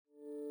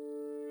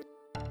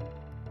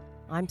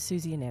I'm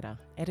Susie Annetta,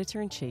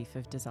 Editor-in-Chief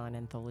of Design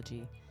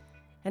Anthology.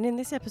 And in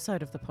this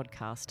episode of the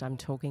podcast, I'm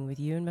talking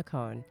with Ewan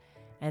McEoin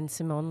and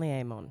Simone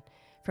LeAmon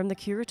from the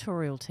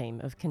curatorial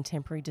team of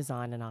Contemporary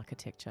Design and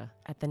Architecture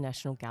at the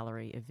National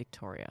Gallery of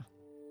Victoria.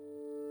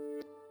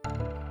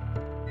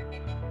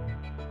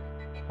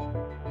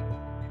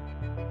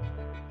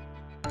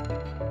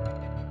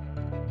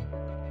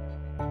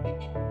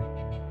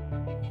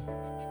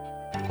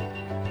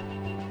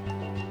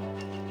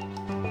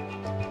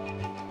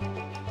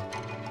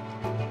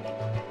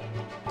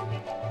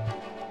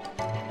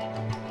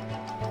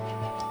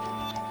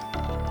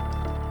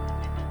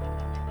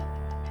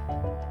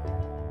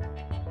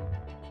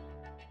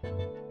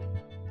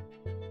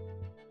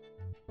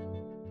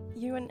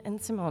 Ewan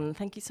and Simone,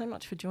 thank you so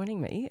much for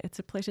joining me. It's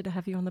a pleasure to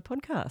have you on the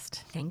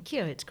podcast. Thank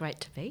you. It's great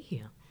to be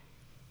here.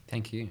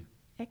 Thank you.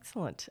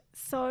 Excellent.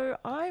 So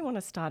I want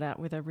to start out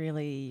with a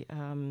really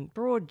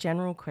broad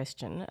general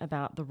question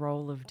about the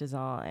role of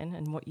design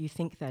and what you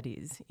think that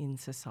is in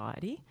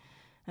society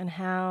and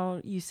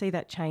how you see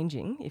that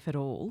changing, if at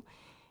all,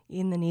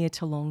 in the near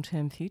to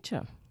long-term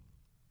future.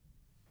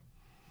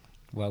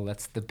 Well,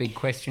 that's the big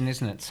question,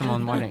 isn't it?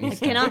 Simone, why don't you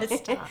start? Can I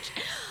start?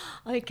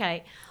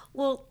 Okay.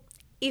 Well,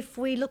 if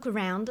we look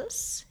around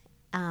us,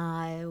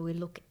 we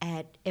look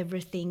at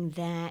everything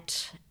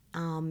that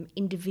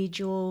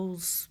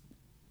individuals,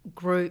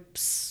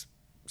 groups,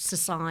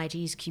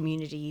 societies,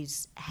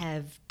 communities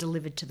have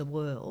delivered to the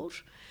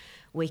world,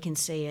 we can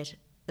see it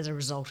as a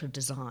result of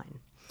design.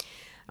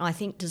 I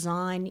think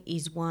design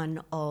is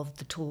one of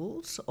the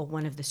tools or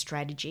one of the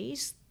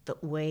strategies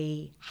that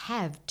we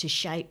have to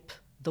shape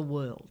the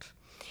world.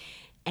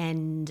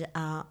 And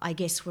I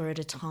guess we're at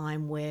a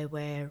time where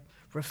we're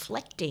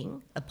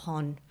reflecting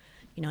upon,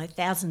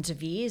 thousands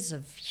of years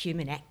of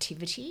human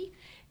activity,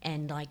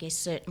 and I guess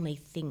certainly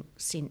think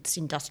since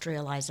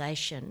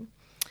industrialisation,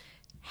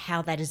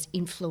 how that has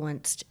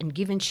influenced and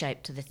given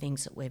shape to the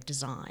things that we've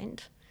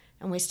designed.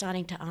 And we're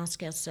starting to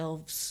ask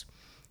ourselves,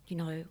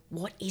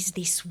 what is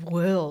this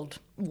world?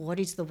 What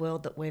is the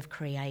world that we've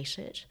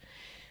created?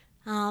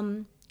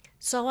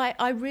 So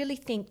I really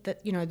think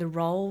that, the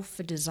role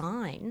for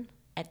design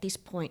at this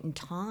point in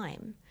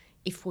time,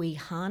 if we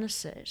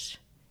harness it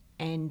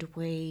and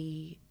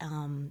we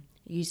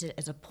use it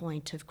as a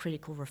point of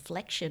critical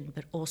reflection,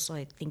 but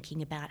also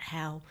thinking about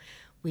how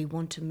we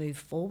want to move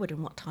forward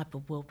and what type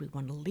of world we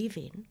want to live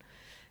in,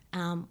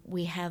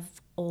 we have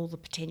all the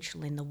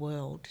potential in the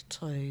world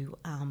to,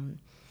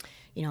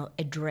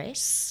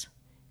 address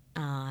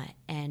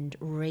and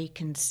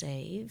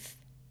reconceive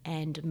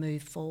and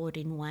move forward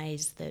in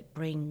ways that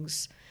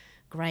brings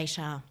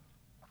greater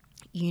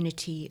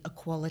unity,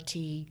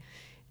 equality,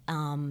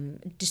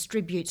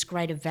 distributes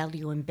greater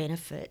value and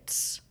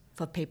benefits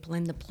for people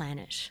in the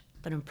planet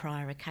than on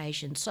prior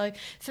occasions. So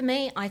for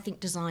me, I think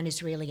design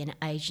is really an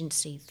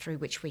agency through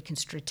which we can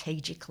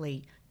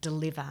strategically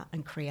deliver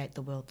and create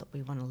the world that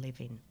we want to live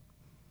in.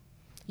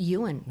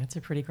 Ewan. That's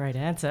a pretty great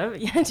answer.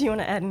 Yeah, do you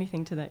want to add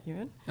anything to that,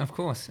 Ewan? Of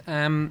course.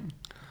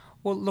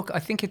 Well, look, I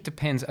think it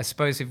depends. I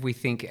suppose if we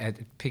think,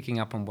 picking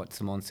up on what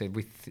Simone said,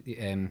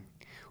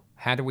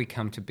 how do we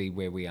come to be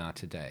where we are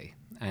today?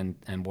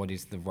 And what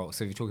is the role?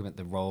 So if you're talking about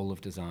the role of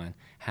design,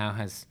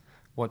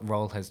 what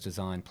role has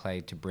design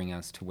played to bring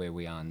us to where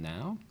we are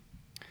now?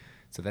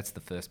 So that's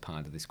the first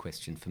part of this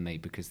question for me,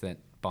 because that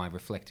by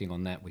reflecting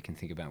on that, we can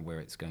think about where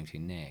it's going to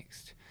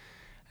next.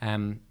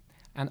 And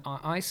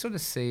I sort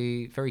of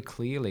see very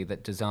clearly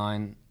that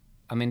design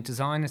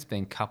has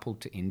been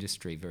coupled to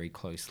industry very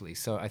closely.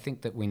 So I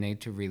think that we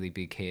need to really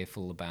be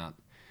careful about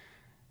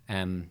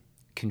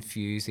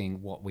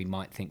confusing what we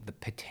might think the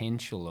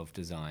potential of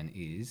design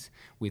is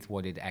with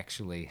what it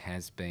actually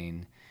has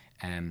been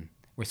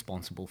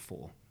responsible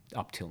for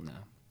up till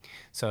now.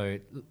 So,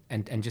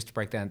 and just to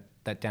break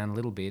that down a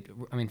little bit,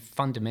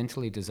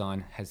 fundamentally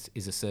design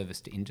is a service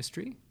to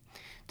industry.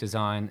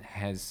 Design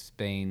has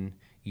been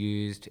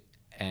used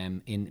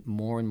in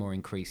more and more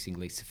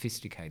increasingly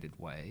sophisticated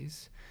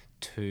ways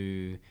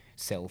to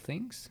sell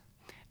things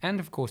and,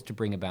 of course, to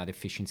bring about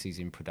efficiencies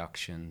in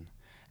production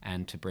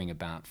and to bring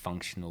about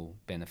functional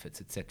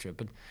benefits, etc.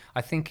 But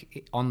I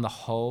think on the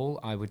whole,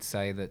 I would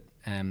say that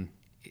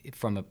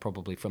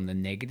probably from the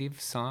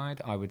negative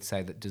side, I would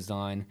say that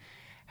design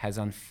has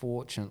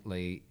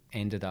unfortunately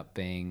ended up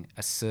being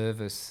a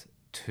service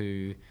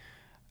to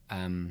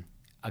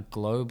a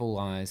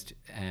globalized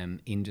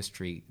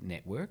industry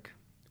network,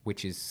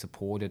 which is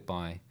supported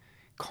by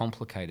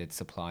complicated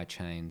supply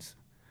chains,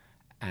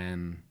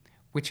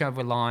 which are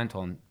reliant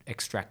on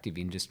extractive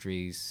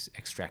industries,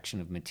 extraction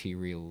of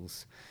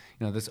materials.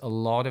 There's a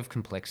lot of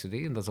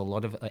complexity and there's a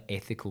lot of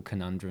ethical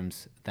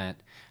conundrums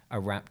that are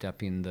wrapped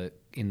up in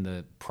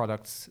the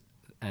products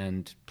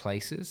and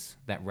places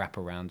that wrap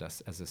around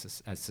us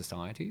as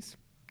societies.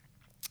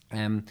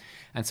 And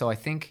so I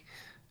think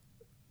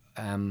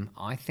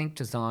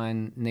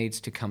design needs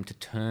to come to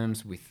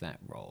terms with that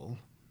role.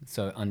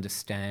 So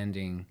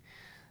understanding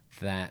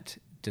that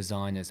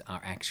designers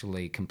are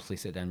actually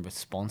complicit and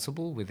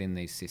responsible within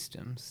these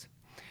systems,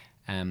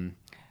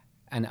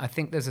 And I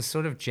think there's a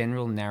sort of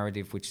general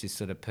narrative which is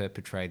sort of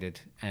perpetrated,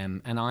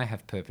 and I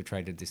have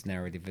perpetrated this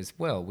narrative as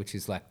well, which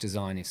is like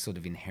design is sort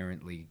of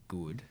inherently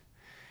good,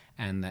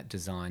 and that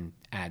design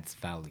adds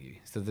value.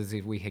 So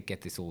we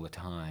get this all the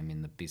time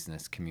in the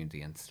business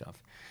community and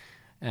stuff.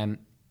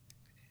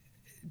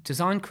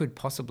 Design could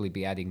possibly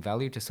be adding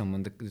value to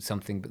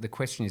something, but the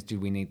question is, do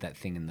we need that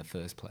thing in the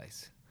first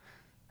place?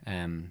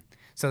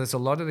 So there's a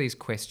lot of these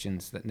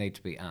questions that need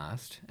to be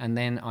asked. And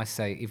then I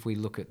say, if we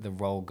look at the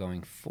role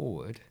going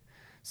forward,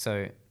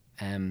 so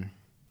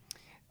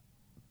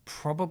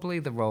probably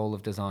the role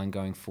of design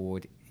going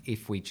forward,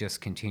 if we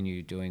just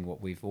continue doing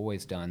what we've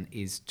always done,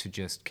 is to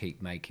just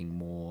keep making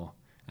more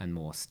and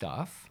more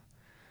stuff,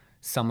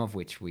 some of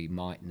which we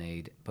might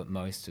need, but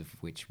most of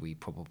which we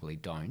probably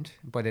don't.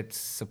 But it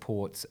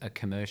supports a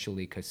commercial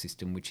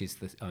ecosystem, which is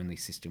the only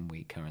system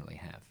we currently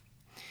have.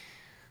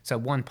 So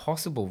one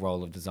possible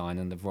role of design,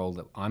 and the role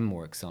that I'm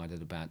more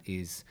excited about,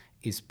 is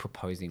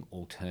proposing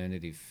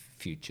alternative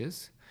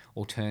futures,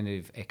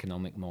 alternative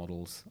economic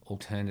models,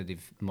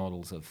 alternative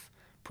models of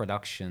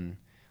production,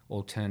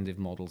 alternative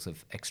models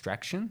of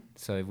extraction.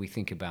 So if we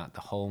think about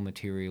the whole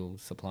material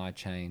supply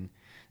chain,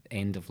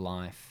 end of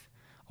life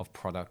of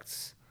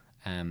products,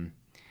 and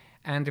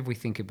if we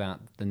think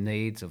about the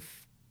needs of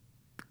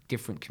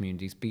different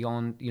communities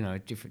beyond,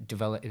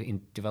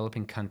 in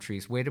developing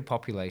countries, where do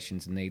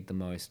populations need the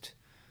most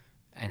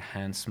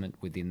enhancement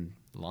within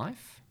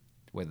life,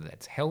 whether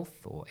that's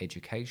health or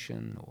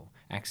education or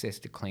access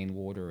to clean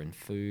water and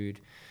food.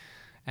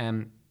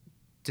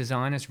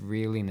 Designers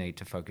really need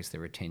to focus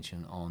their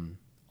attention on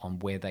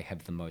where they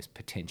have the most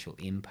potential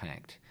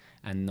impact,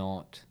 and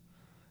not,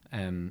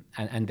 and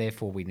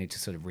therefore we need to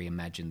sort of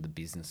reimagine the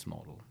business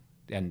model.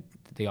 And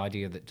the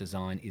idea that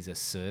design is a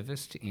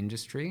service to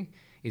industry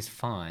is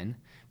fine,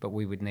 but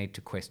we would need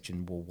to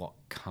question, well, what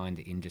kind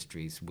of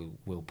industries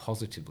will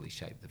positively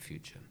shape the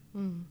future?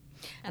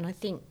 And I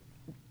think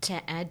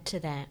to add to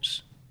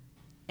that,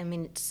 I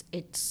mean,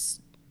 it's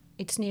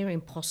near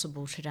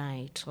impossible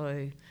today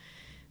to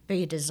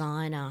be a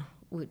designer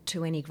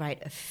to any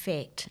great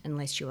effect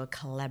unless you are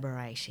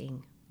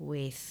collaborating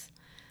with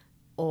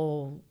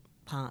all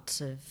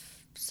parts of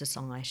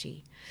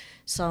society.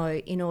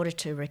 So in order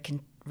to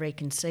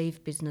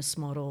reconceive business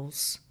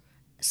models,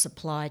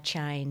 supply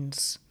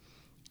chains,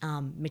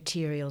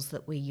 materials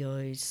that we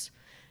use,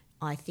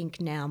 I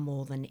think now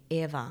more than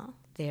ever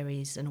there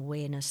is an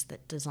awareness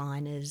that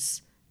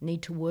designers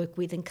need to work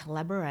with and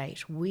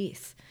collaborate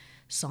with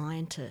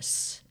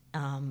scientists,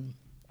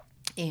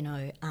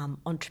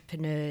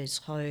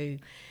 entrepreneurs who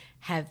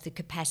have the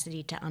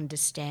capacity to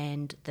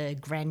understand the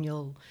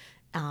granule,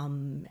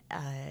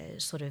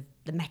 sort of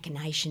the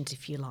machinations,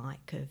 if you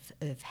like,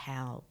 of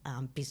how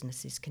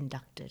business is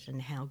conducted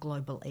and how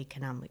global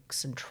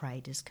economics and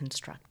trade is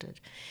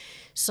constructed.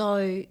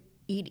 So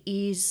it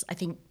is, I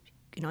think,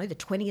 the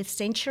 20th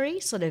century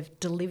sort of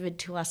delivered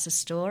to us a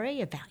story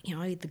about,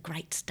 the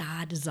great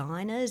star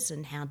designers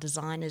and how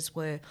designers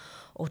were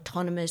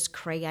autonomous,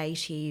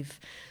 creative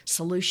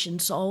solution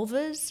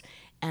solvers.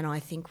 And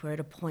I think we're at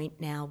a point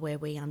now where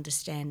we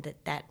understand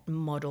that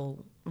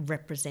model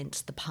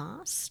represents the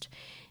past.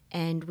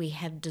 And we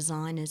have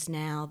designers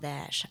now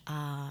that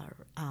are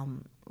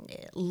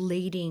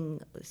leading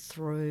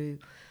through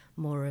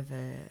more of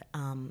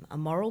a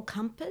moral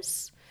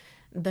compass,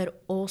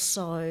 but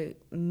also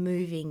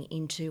moving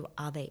into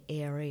other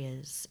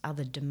areas,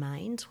 other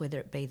domains, whether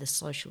it be the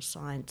social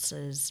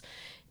sciences.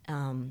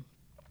 In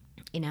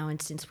our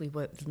instance, we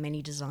work with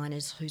many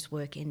designers whose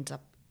work ends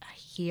up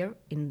here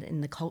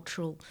in the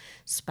cultural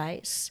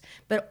space,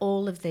 but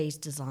all of these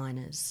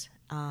designers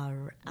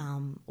are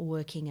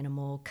working in a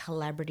more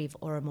collaborative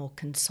or a more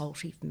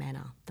consultative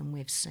manner than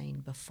we've seen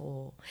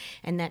before.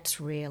 And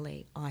that's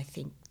really, I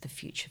think, the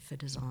future for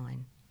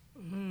design.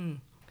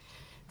 Mm.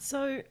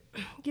 So,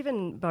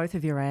 given both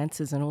of your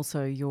answers and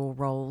also your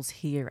roles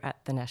here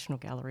at the National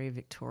Gallery of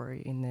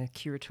Victoria in the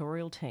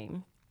curatorial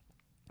team,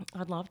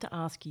 I'd love to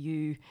ask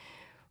you,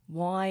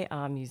 why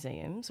are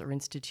museums or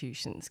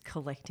institutions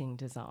collecting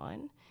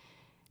design?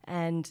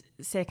 And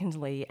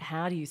secondly,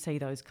 how do you see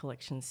those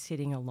collections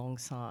sitting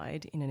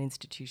alongside, in an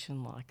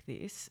institution like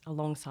this,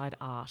 alongside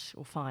art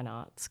or fine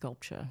art,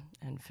 sculpture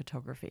and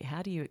photography?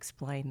 How do you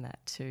explain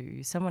that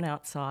to someone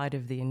outside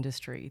of the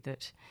industry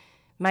that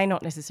may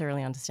not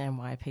necessarily understand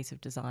why a piece of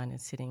design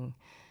is sitting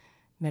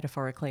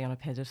metaphorically on a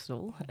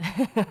pedestal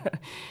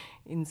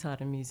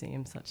inside a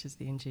museum such as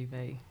the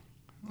NGV?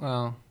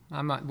 Well,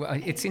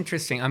 it's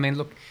interesting. I mean,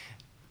 look,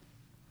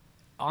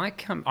 I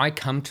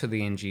come to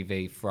the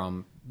NGV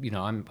from,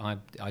 I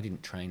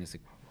didn't train as a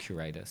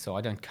curator, so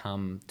I don't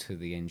come to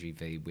the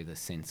NGV with a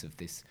sense of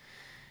this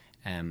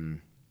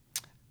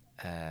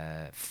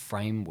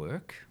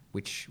framework.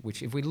 Which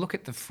if we look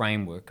at the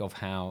framework of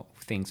how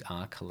things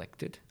are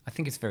collected, I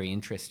think it's very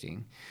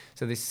interesting.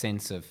 So this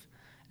sense of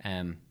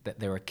that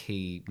there are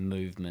key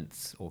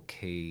movements or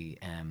key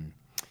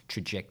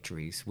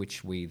trajectories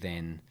which we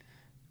then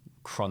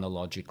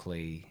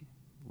chronologically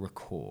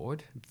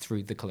record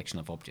through the collection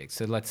of objects.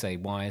 So let's say,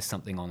 why is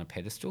something on a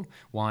pedestal?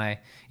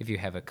 Why, if you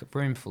have a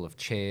room full of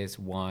chairs,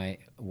 why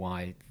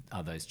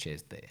are those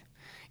chairs there?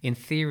 In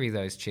theory,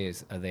 those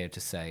chairs are there to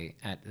say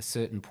at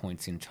certain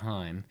points in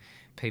time,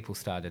 people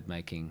started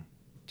making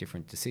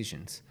different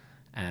decisions.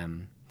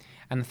 And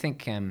I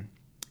think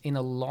in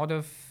a lot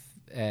of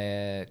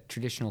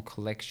traditional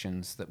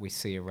collections that we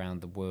see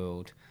around the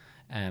world,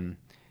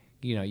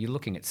 you're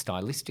looking at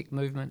stylistic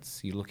movements,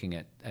 you're looking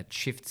at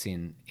shifts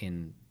in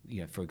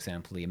for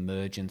example, the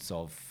emergence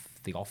of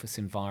the office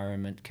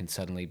environment can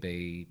suddenly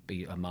be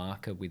a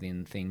marker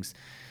within things.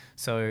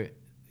 So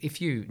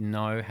if you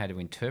know how to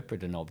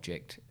interpret an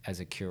object as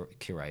a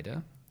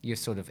curator, you're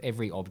sort of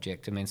every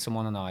object. I mean,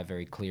 Simone and I are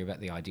very clear about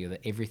the idea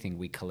that everything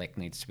we collect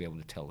needs to be able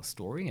to tell a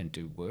story and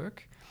do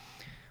work.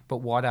 But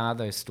what are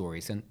those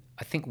stories? And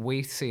I think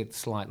we see it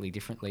slightly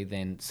differently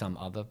than some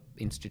other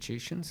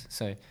institutions.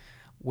 So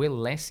we're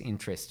less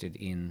interested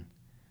in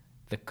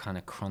the kind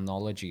of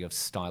chronology of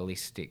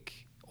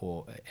stylistic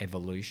or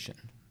evolution,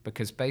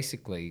 because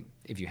basically,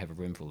 if you have a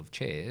room full of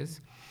chairs,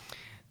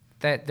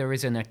 that there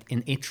is an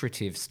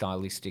iterative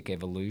stylistic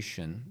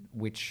evolution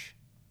which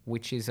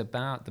is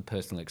about the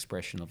personal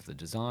expression of the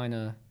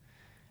designer,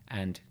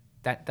 and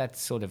that's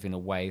sort of in a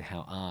way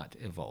how art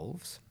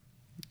evolves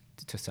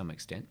to some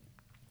extent.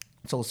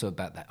 It's also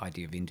about that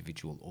idea of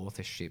individual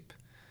authorship.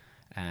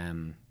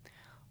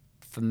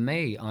 For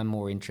me, I'm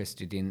more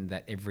interested in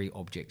that every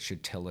object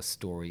should tell a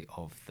story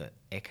of the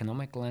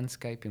economic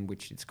landscape in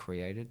which it's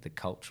created, the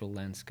cultural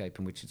landscape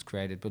in which it's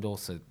created, but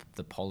also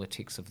the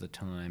politics of the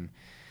time.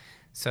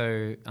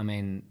 So, I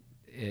mean,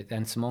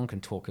 and Simone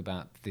can talk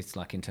about this,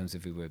 like in terms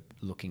of we were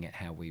looking at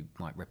how we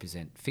might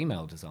represent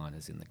female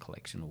designers in the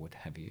collection or what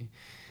have you.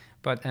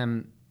 But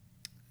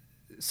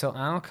so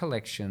our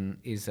collection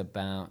is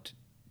about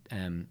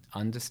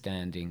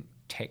understanding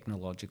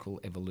technological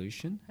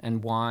evolution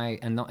and why,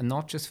 and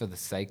not just for the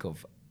sake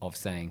of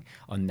saying,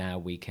 oh, now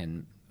we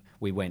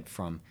went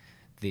from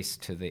this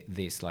to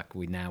this, like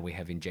we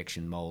have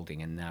injection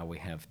molding and now we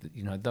have,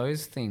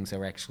 those things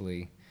are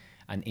actually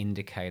an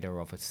indicator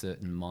of a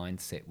certain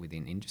mindset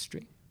within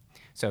industry.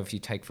 So if you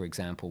take, for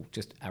example,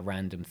 just a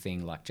random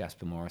thing like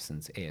Jasper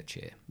Morrison's air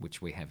chair,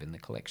 which we have in the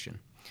collection,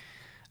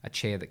 a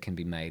chair that can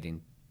be made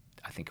in,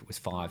 I think it was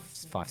five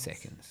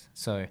seconds.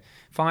 So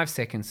 5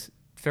 seconds,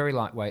 very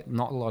lightweight,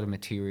 not a lot of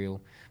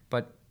material,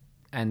 but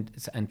and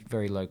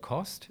very low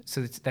cost.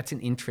 So that's an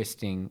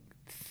interesting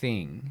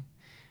thing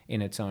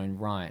in its own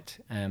right,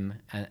 and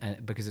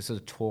because it sort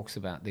of talks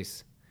about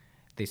this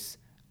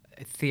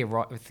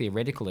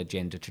theoretical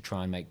agenda to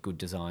try and make good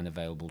design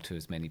available to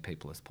as many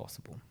people as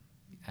possible.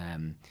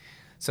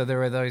 So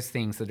there are those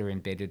things that are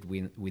embedded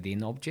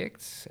within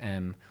objects,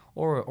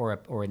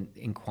 or an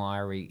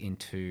inquiry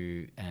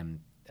into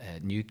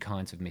new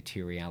kinds of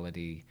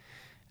materiality.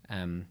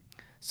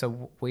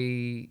 So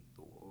we're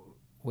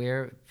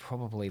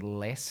probably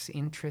less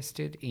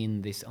interested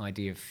in this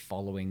idea of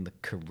following the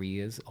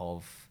careers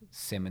of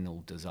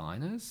seminal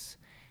designers,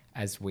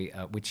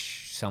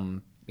 which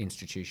some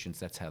institutions,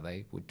 that's how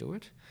they would do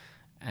it,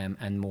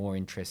 and more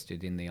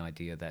interested in the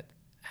idea that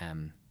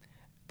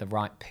the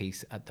right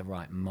piece at the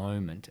right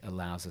moment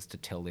allows us to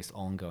tell this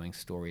ongoing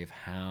story of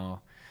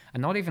how,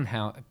 and not even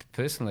how,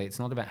 personally, it's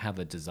not about how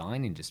the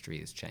design industry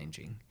is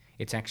changing.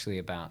 It's actually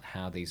about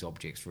how these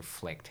objects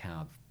reflect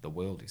how the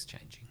world is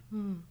changing.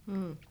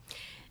 Mm-hmm.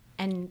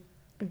 And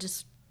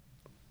just,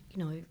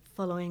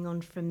 following on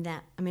from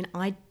that, I mean,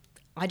 I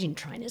didn't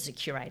train as a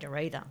curator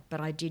either, but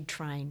I did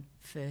train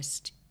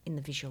first in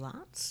the visual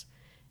arts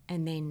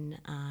and then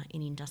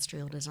in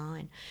industrial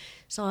design.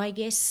 So I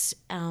guess,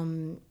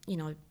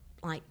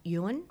 like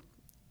Ewan,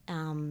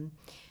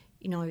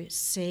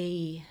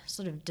 see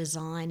sort of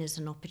design as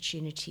an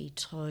opportunity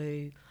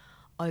to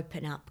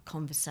open up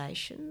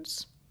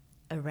conversations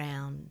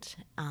around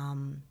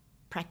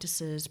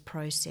practices,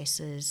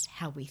 processes,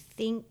 how we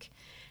think,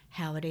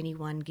 how at any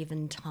one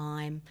given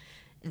time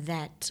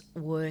that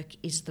work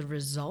is the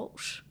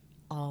result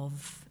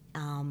of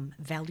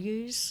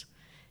values,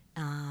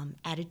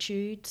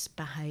 attitudes,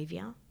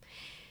 behaviour.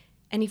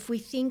 And if we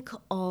think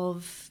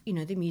of,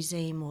 the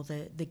museum or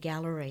the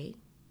gallery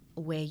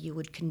where you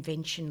would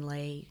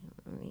conventionally,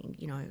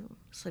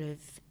 sort of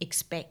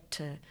expect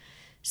to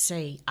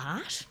see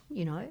art,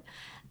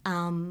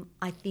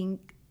 I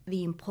think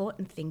the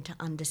important thing to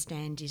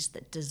understand is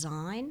that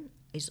design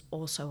is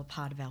also a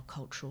part of our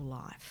cultural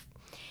life.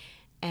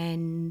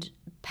 And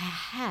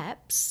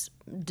perhaps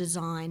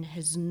design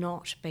has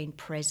not been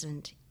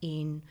present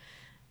in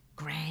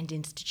grand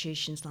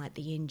institutions like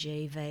the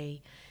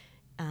NGV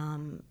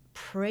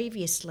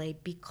previously,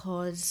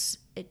 because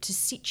to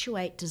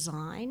situate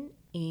design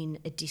in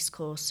a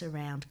discourse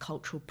around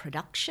cultural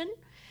production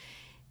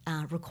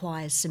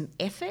requires some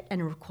effort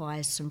and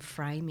requires some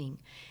framing.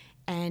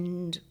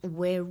 And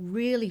we're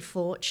really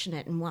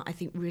fortunate, and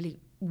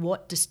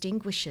what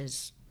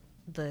distinguishes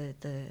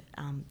the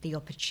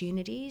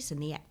opportunities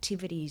and the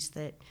activities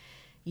that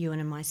Ewan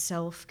and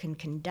myself can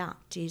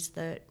conduct is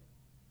that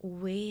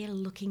we're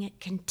looking at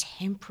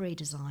contemporary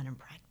design and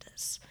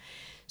practice.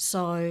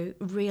 So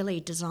really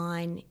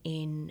design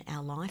in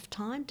our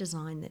lifetime,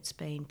 design that's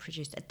been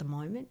produced at the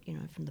moment,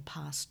 from the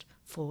past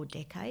 4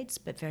 decades,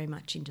 but very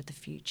much into the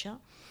future.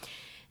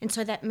 And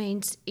so that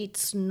means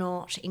it's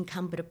not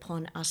incumbent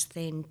upon us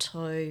then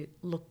to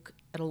look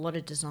at a lot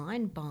of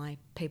design by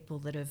people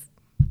that have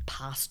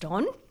passed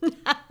on,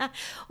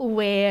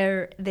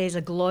 where there's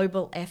a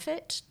global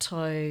effort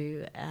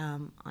to,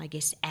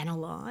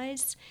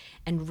 analyse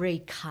and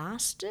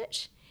recast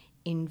it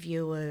in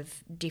view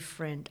of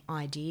different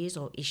ideas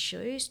or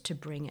issues to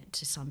bring it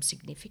to some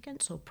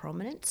significance or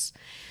prominence.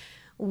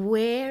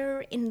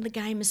 We're in the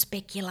game of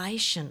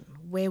speculation,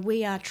 where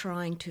we are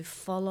trying to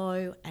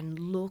follow and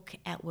look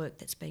at work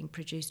that's being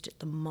produced at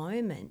the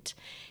moment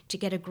to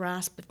get a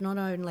grasp of not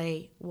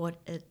only what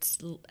its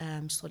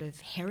sort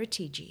of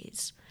heritage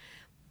is,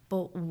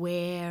 but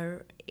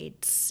where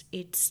it's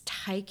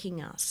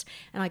taking us.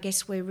 And I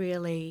guess we're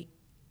really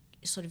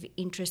sort of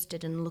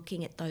interested in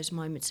looking at those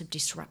moments of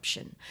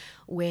disruption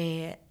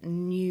where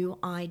new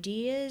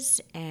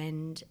ideas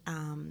and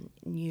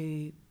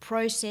new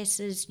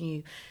processes,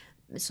 new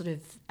sort of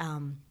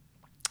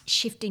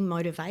shifting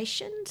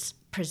motivations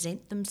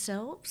present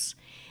themselves,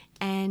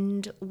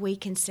 and we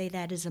can see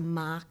that as a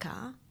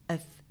marker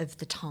of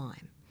the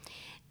time.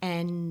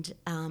 And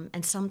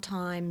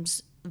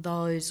sometimes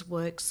those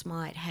works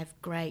might have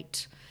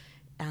great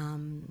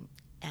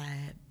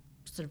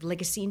sort of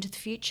legacy into the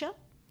future,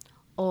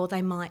 or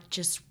they might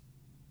just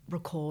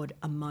record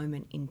a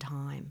moment in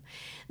time.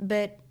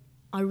 But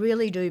I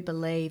really do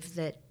believe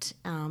that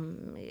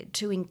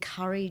to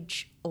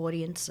encourage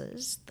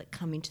audiences that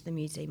come into the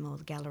museum or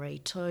the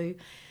gallery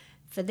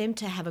for them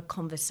to have a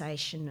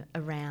conversation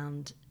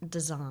around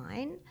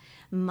design,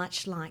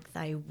 much like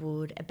they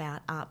would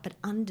about art, but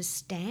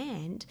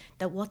understand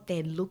that what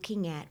they're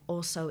looking at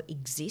also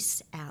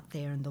exists out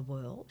there in the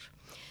world.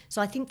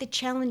 So I think the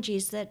challenge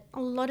is that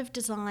a lot of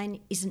design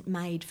isn't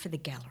made for the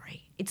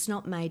gallery. It's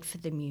not made for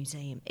the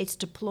museum. It's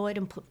deployed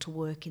and put to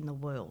work in the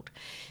world.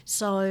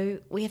 So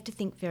we have to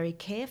think very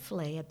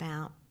carefully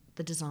about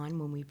the design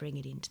when we bring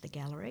it into the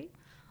gallery.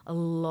 A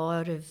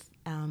lot of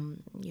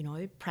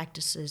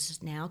practices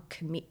now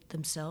commit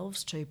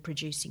themselves to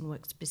producing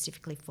work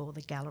specifically for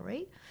the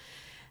gallery,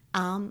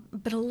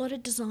 but a lot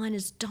of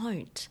designers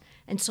don't.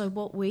 And so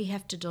what we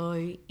have to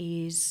do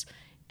is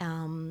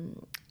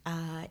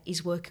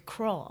work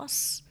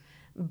across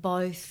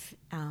both,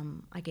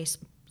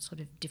 sort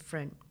of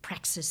different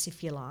praxis,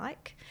 if you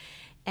like,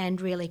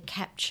 and really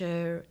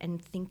capture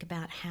and think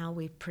about how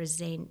we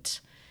present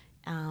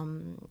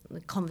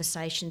the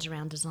conversations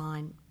around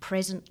design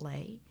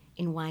presently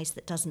in ways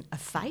that doesn't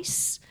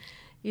efface,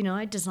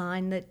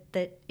 design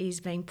that is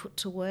being put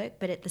to work,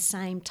 but at the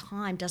same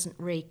time doesn't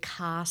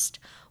recast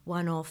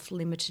one-off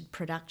limited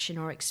production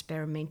or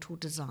experimental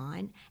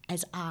design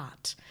as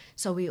art.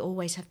 So we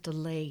always have to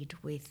lead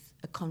with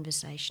a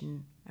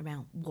conversation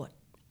around what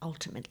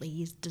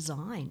ultimately is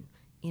design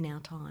in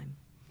our time.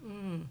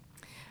 I'm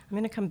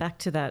going to come back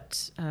to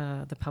that,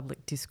 the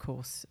public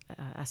discourse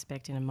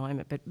aspect in a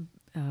moment, but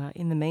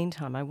in the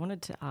meantime, I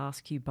wanted to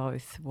ask you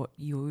both what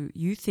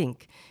you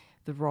think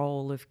the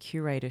role of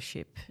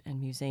curatorship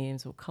and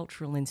museums or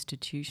cultural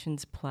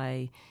institutions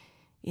play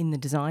in the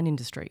design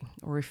industry,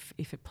 or if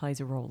it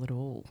plays a role at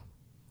all.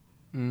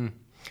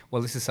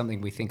 Well, this is something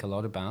we think a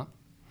lot about.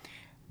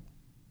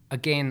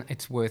 Again,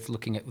 it's worth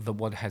looking at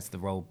what has the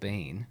role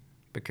been,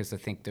 because I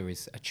think there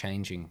is a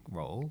changing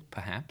role,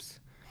 perhaps.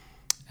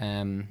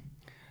 And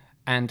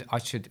I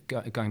should,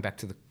 going back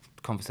to the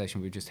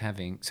conversation we were just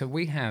having, so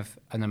we have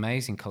an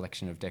amazing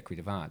collection of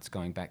decorative arts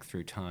going back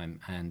through time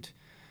and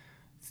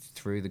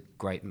through the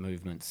great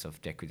movements of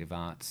decorative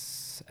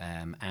arts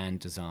and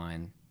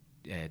design,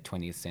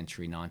 20th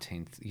century,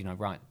 19th,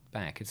 right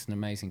back. It's an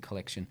amazing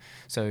collection.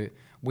 So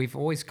we've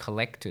always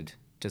collected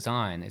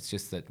design. It's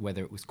just that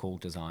whether it was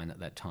called design at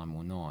that time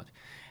or not.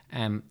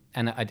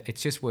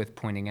 It's just worth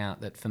pointing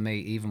out that for me,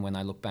 even when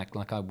I look back,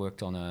 like I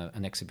worked on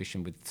an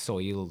exhibition with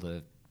Soil,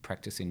 the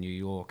practice in New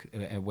York,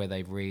 where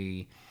they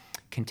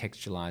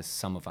recontextualised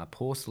some of our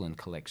porcelain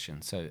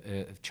collection, so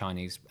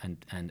Chinese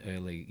and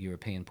early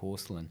European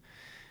porcelain.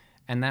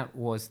 And that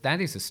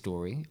is a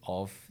story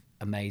of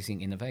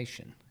amazing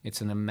innovation.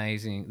 It's an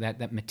amazing,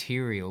 that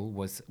material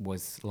was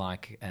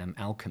like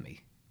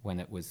alchemy when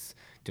it was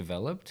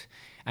developed,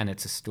 and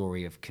it's a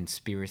story of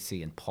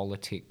conspiracy and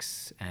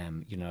politics.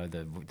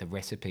 The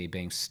recipe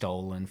being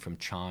stolen from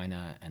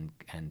China and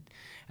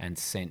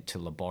sent to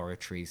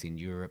laboratories in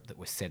Europe that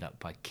were set up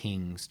by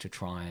kings to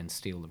try and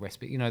steal the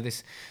recipe.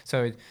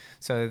 So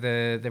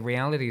the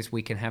reality is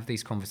we can have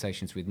these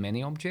conversations with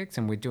many objects,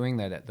 and we're doing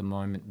that at the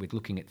moment with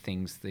looking at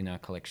things in our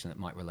collection that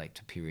might relate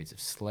to periods of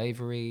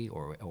slavery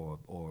or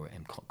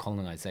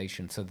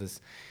colonization. So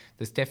there's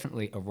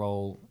definitely a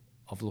role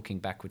of looking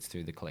backwards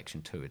through the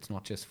collection too. It's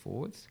not just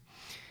forwards.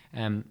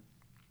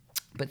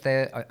 But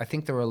I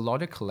think there are a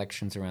lot of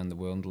collections around the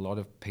world, a lot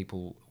of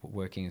people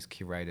working as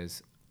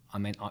curators. I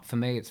mean, for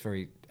me, it's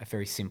a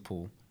very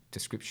simple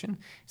description.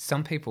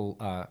 Some people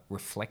are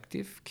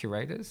reflective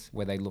curators,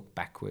 where they look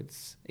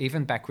backwards,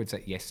 even backwards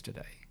at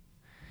yesterday,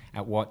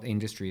 at what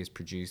industry is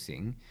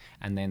producing,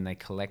 and then they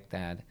collect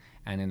that,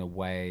 and in a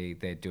way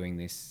they're doing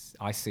this,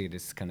 I see it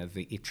as kind of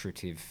the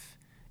iterative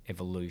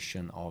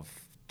evolution of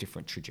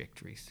different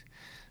trajectories.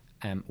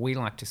 We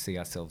like to see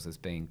ourselves as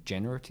being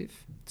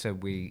generative. So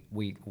we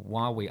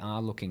while we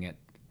are looking at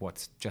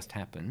what's just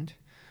happened,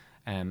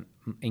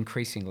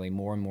 increasingly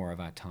more and more of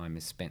our time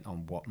is spent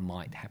on what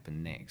might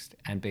happen next,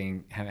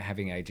 and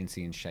having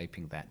agency in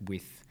shaping that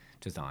with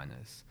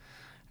designers.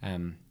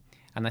 And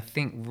I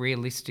think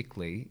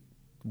realistically,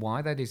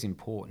 why that is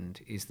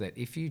important is that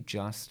if you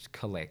just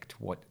collect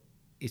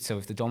so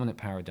if the dominant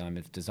paradigm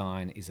of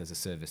design is as a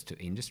service to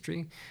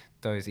industry,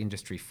 those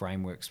industry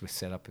frameworks were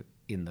set up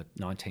in the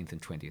 19th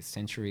and 20th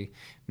century.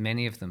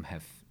 Many of them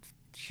have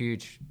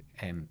huge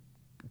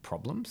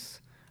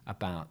problems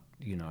about,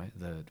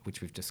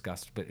 which we've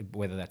discussed, but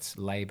whether that's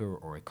labour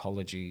or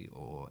ecology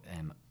or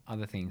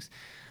other things.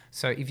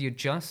 So if you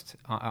just,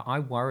 I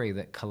worry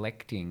that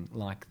collecting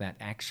like that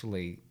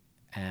actually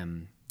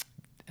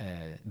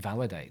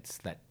validates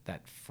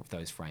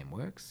those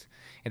frameworks.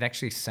 It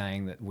actually is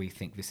saying that we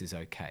think this is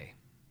okay.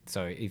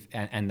 So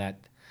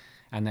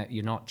that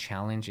you're not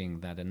challenging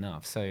that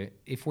enough. So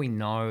if we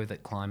know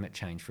that climate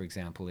change, for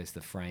example, is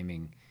the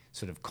framing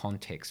sort of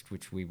context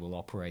which we will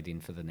operate in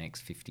for the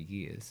next 50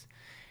 years,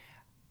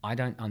 I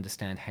don't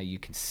understand how you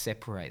can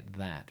separate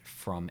that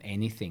from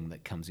anything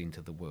that comes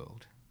into the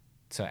world.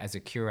 So as a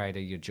curator,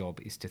 your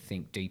job is to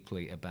think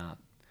deeply about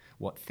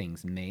what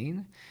things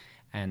mean,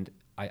 and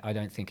I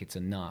don't think it's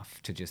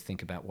enough to just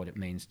think about what it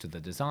means to the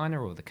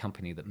designer or the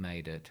company that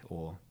made it,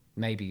 or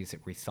maybe is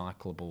it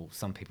recyclable?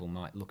 Some people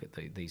might look at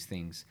these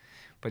things,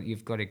 but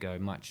you've got to go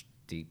much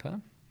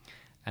deeper.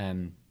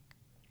 And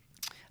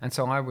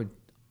so I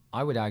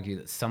would argue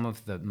that some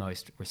of the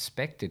most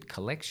respected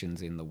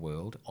collections in the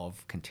world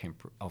of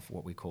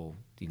what we call,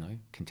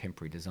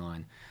 contemporary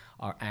design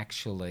are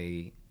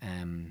actually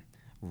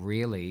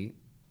really,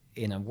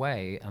 in a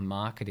way, a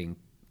marketing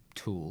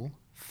tool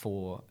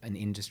for an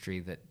industry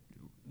that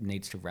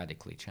needs to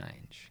radically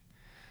change.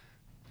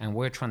 And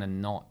we're trying to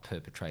not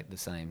perpetrate the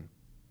same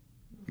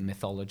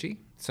mythology.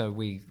 So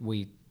we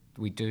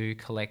do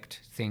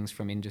collect things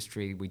from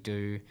industry.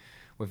 We're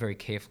very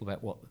careful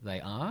about what they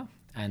are,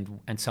 and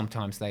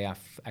sometimes they are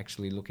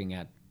actually looking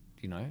at,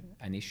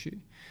 an issue.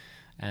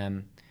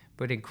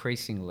 But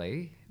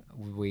increasingly,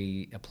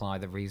 we apply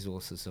the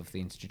resources of the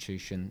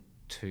institution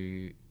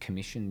to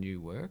commission new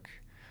work,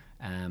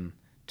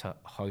 to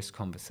host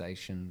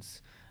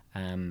conversations,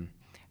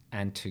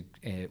 and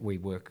we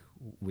work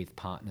with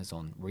partners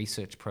on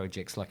research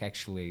projects, like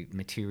actually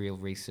material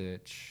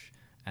research.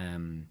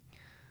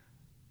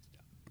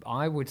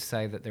 I would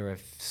say that there are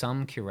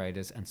some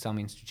curators and some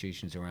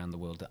institutions around the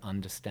world that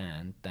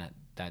understand that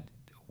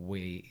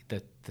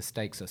the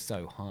stakes are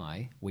so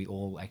high, we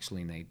all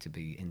actually need to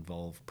be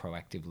involved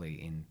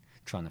proactively in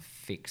trying to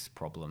fix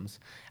problems,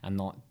 and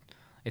not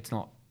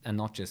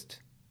just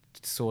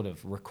sort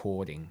of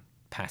recording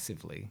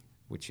passively,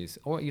 which is,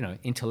 or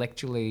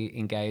intellectually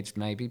engaged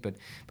maybe, but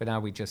are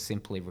we just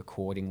simply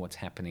recording what's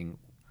happening,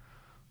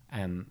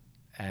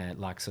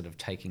 like sort of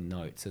taking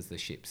notes as the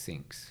ship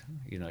sinks,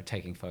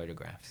 taking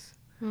photographs.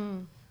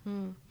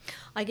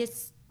 I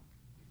guess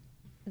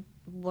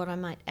what I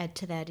might add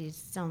to that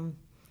is,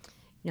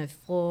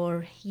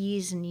 for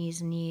years and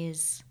years and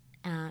years,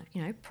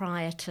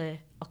 prior to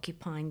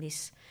occupying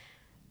this,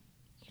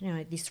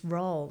 this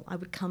role, I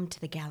would come to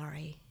the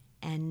gallery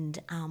and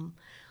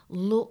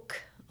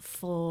look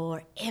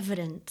for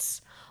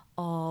evidence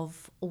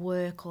of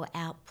work or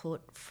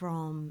output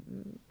from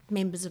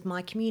members of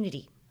my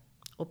community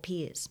or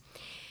peers.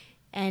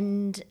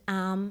 And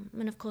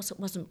of course it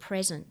wasn't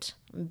present,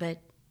 but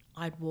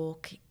I'd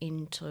walk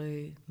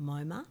into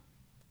MoMA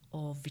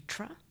or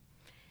Vitra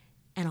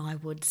and I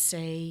would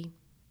see,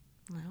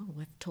 well,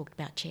 we've talked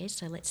about chairs,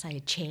 so let's say a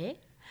chair,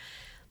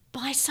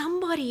 by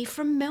somebody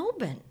from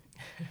Melbourne.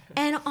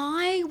 And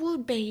I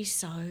would be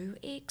so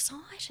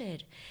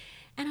excited.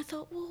 And I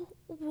thought, well,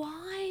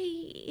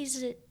 why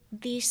is it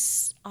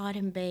this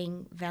item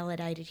being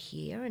validated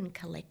here and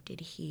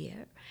collected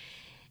here?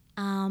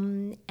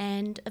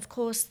 And of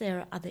course there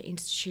are other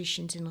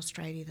institutions in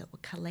Australia that were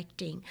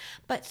collecting,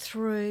 but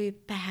through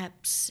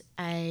perhaps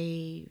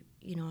a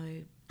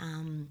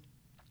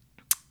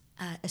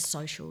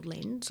social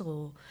lens,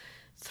 or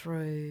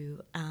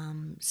through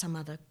some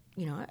other,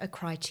 a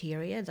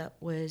criteria that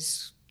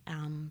was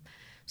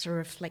sort of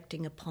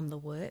reflecting upon the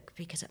work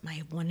because it may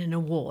have won an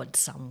award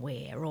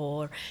somewhere,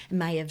 or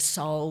may have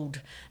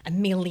sold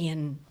 1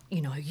 million,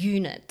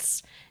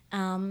 units.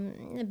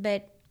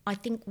 But I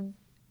think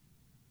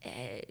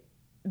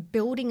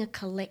building a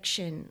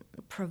collection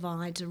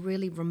provides a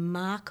really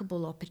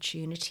remarkable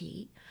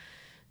opportunity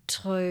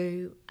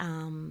to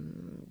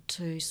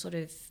sort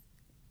of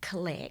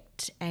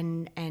collect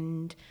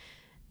and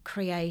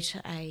create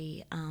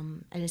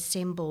and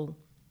assemble,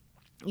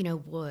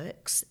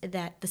 works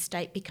that the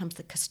state becomes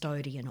the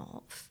custodian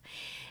of.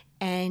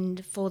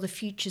 And for the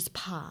futures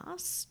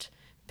past,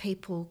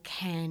 people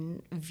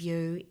can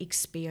view,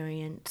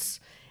 experience,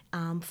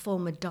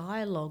 form a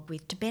dialogue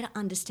with, to better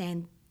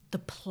understand the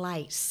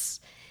place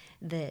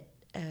that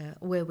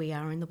where we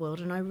are in the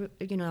world. And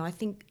I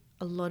think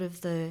a lot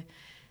of the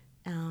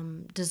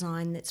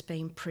design that's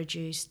been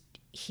produced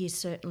here,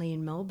 certainly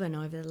in Melbourne,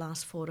 over the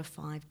last 4 to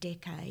 5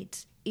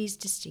 decades, is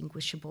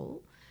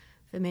distinguishable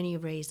for many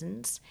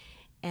reasons.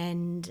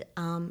 And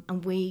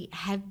we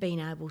have been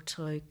able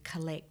to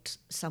collect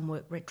some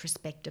work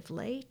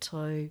retrospectively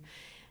to,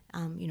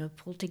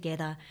 pull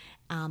together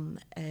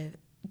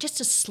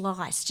just a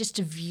slice, just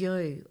a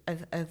view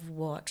of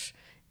what,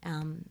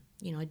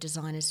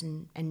 designers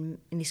and in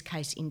this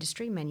case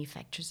industry,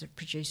 manufacturers have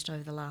produced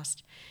over the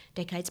last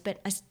decades. But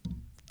I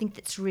think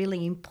that's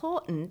really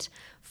important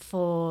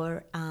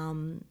for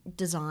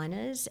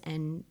designers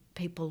and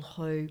people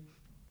who,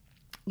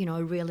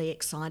 are really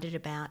excited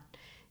about,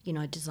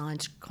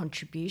 design's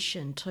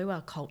contribution to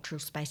our cultural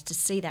space, to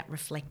see that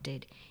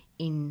reflected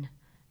in,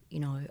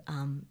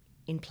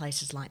 in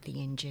places like the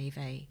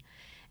NGV,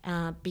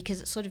 because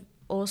it sort of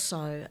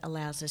also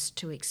allows us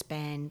to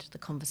expand the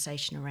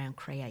conversation around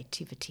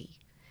creativity.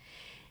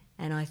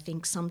 And I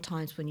think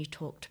sometimes when you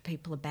talk to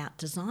people about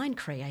design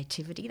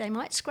creativity, they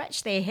might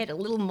scratch their head a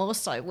little more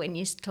so when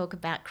you talk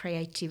about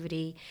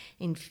creativity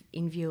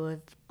in view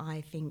of,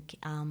 I think,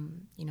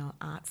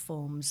 art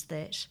forms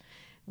that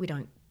we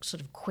don't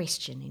sort of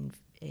question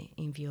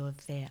in view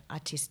of their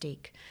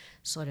artistic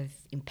sort of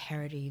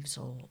imperatives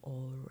or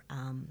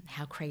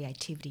how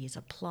creativity is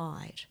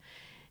applied.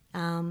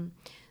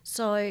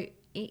 So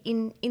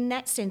in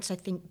that sense, I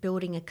think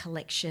building a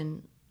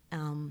collection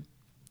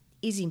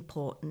is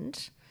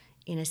important,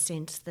 in a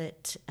sense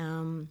that,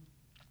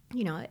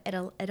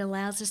 it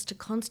allows us to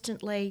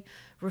constantly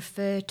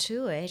refer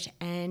to it.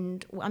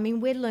 And, I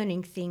mean, we're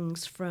learning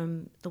things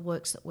from the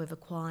works that we've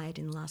acquired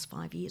in the last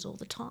 5 years all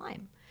the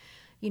time.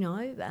 You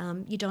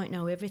don't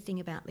know everything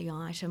about the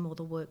item or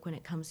the work when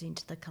it comes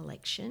into the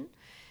collection.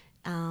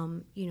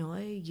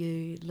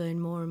 You learn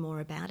more and more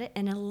about it,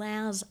 and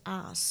allows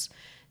us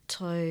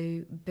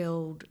to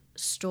build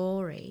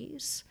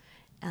stories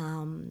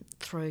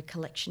through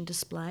collection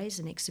displays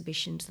and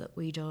exhibitions that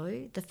we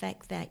do. The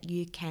fact that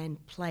you can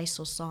place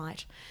or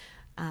cite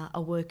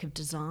a work of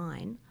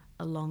design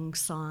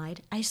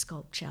alongside a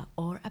sculpture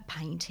or a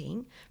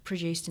painting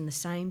produced in the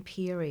same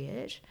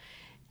period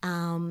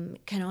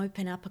can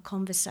open up a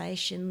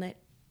conversation that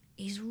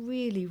is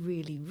really,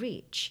 really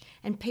rich,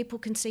 and people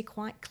can see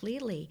quite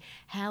clearly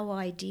how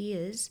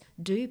ideas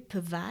do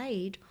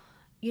pervade,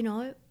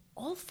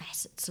 all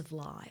facets of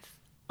life.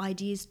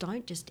 Ideas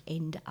don't just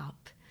end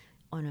up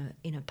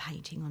in a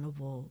painting on a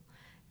wall.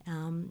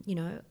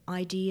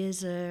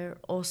 Ideas are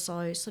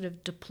also sort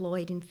of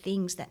deployed in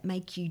things that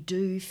make you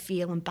do,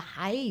 feel, and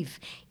behave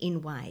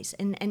in ways,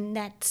 and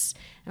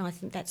I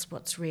think that's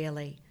what's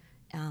really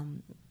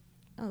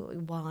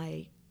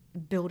why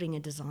building a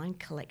design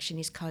collection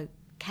is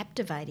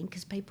captivating,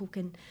 because people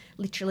can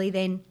literally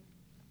then,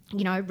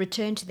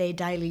 return to their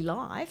daily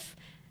life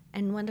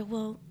and wonder,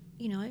 well,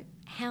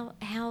 how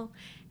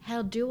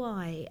do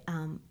I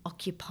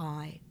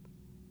occupy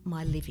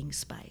my living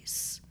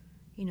space,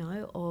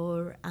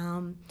 or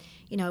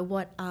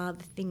what are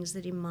the things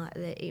that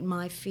in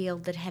my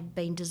field that have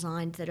been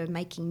designed that are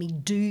making me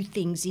do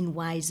things in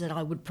ways that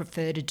I would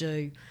prefer to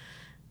do,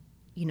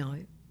 in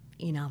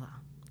other.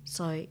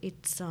 So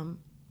it's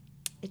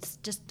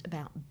just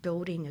about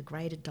building a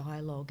greater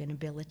dialogue and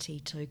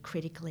ability to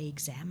critically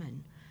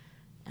examine,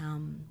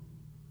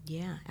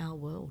 our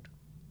world.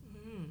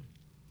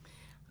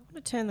 I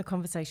want to turn the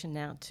conversation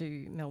now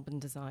to Melbourne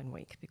Design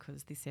Week,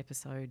 because this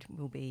episode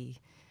will be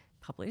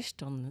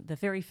published on the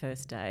very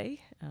first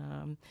day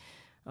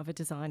of a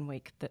design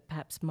week that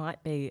perhaps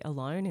might be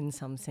alone in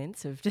some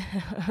sense of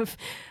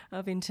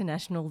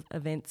international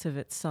events of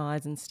its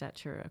size and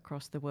stature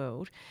across the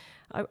world.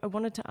 I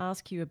wanted to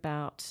ask you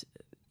about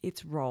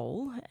its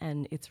role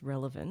and its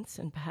relevance,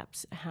 and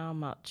perhaps how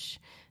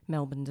much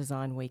Melbourne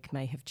Design Week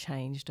may have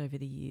changed over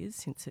the years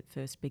since it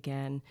first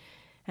began,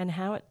 and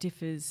how it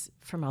differs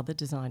from other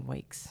design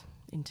weeks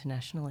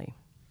internationally.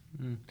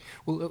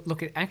 Well,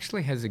 look, it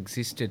actually has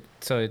existed.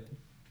 So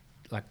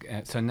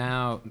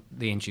now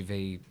the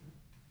NGV,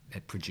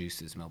 it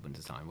produces Melbourne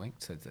Design Week.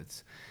 So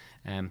that's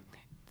a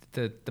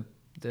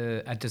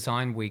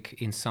design week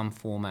in some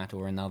format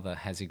or another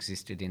has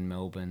existed in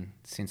Melbourne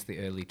since the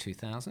early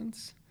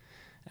 2000s.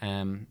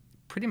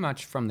 Pretty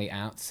much from the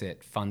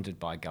outset funded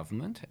by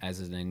government as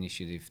an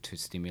initiative to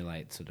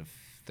stimulate sort of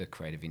the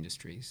creative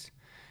industries,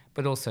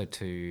 but also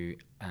to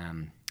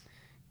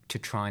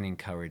try and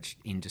encourage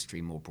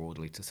industry more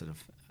broadly to sort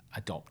of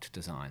adopt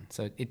design.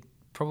 So it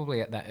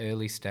probably at that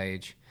early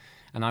stage,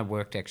 and I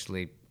worked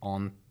actually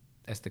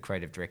as the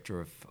creative director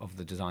of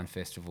the Design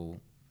Festival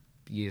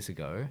years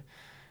ago.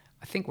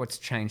 I think what's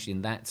changed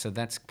in that, so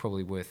that's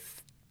probably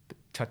worth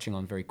touching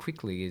on very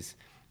quickly, is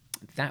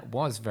that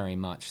was very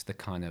much the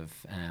kind of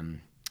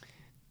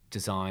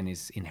design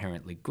is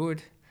inherently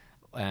good.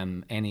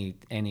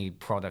 Any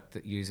product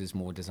that uses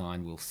more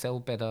design will sell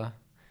better.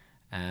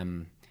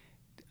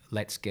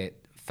 Let's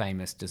get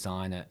famous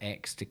designer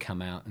X to come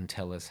out and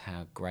tell us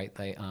how great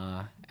they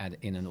are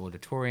in an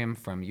auditorium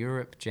from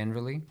Europe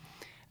generally.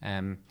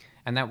 And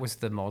that was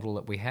the model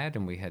that we had,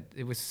 and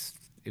it was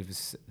a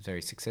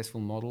very successful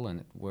model, and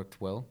it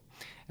worked well,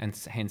 and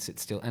hence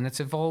it's still, and it's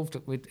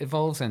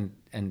evolves and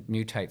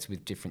mutates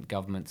with different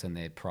governments and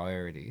their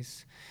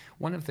priorities.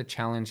 One of the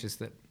challenges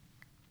that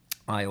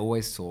I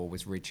always saw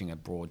was reaching a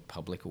broad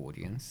public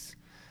audience,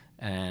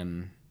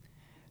 and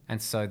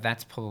so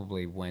that's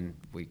probably when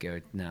we go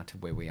now to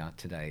where we are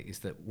today, is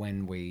that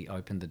when we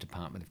opened the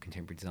Department of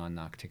Contemporary Design and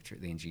Architecture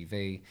at the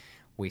NGV,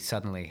 we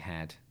suddenly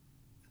had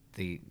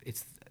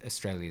it's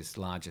Australia's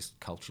largest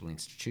cultural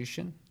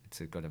institution. It's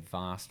got a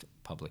vast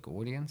public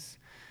audience,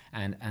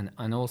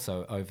 and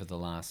also over the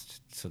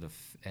last sort of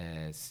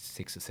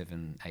 6 or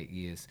 7, 8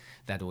 years,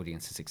 that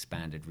audience has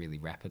expanded really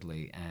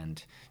rapidly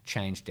and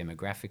changed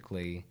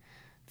demographically.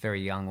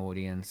 Very young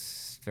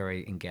audience,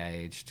 very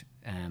engaged.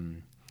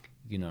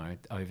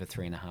 Over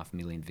 3.5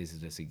 million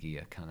visitors a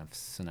year kind of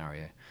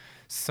scenario.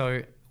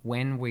 So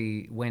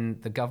when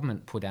the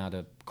government put out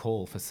a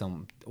call for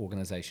some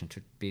organisation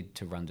to bid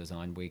to run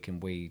Design Week,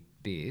 and we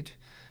bid,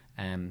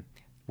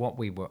 what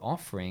we were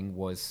offering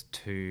was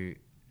to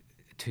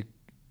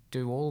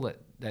do all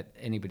that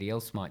anybody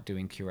else might do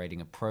in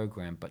curating a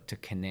program, but to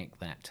connect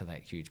that to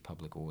that huge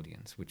public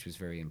audience, which was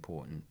very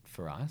important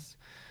for us.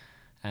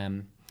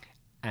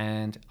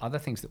 And other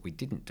things that we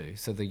didn't do.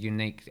 So the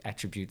unique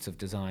attributes of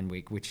Design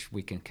Week, which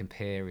we can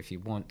compare if you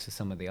want to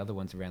some of the other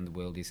ones around the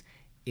world, is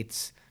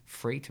it's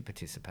free to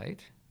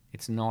participate.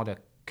 It's not a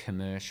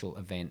commercial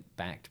event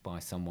backed by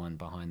someone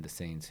behind the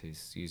scenes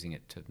who's using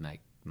it to make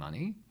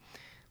money,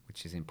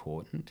 which is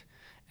important.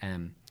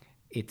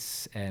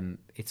 It's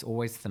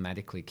always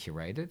thematically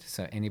curated,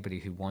 so anybody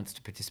who wants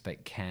to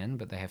participate can,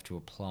 but they have to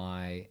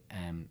apply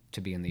to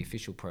be in the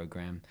official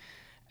program,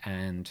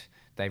 and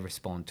they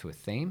respond to a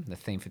theme. The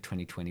theme for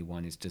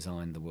 2021 is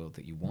Design the World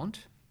That You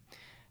Want.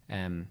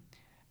 And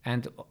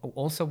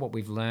also what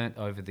we've learnt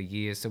over the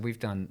years, so we've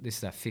done, this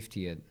is our 5th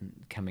year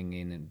coming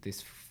in, and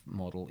this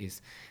model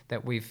is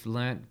that we've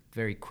learnt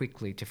very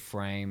quickly to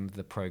frame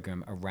the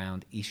program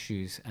around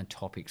issues and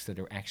topics that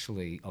are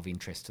actually of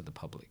interest to the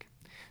public.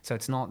 So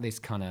it's not this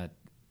kind of,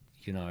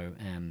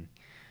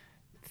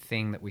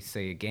 thing that we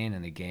see again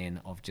and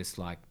again of just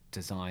like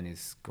design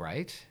is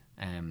great,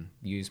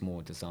 use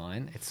more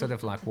design. It's sort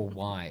of like, well,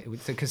 why?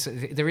 Because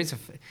there is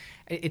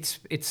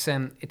it's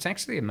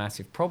actually a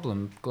massive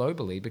problem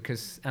globally,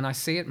 because, and I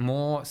see it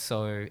more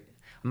so, I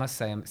must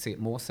say, I see it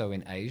more so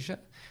in Asia,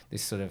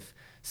 this sort of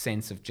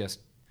sense of just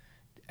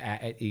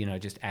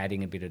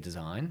adding a bit of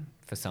design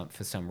for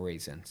some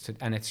reason. So,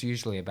 and it's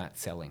usually about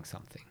selling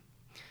something.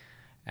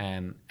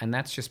 And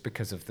that's just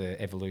because of the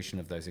evolution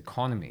of those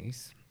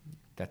economies.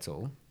 That's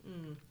all.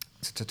 So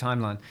it's a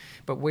timeline.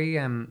 But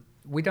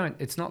we don't,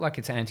 it's not like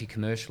it's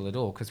anti-commercial at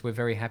all, because we're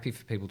very happy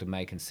for people to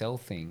make and sell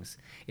things.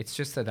 It's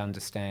just that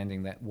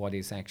understanding that what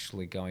is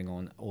actually going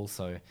on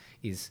also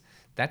is,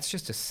 that's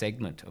just a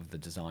segment of the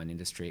design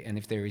industry. And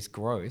if there is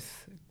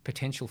growth,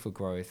 potential for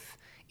growth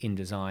in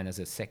design as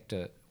a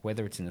sector,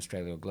 whether it's in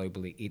Australia or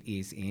globally, it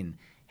is in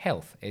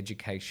health,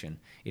 education,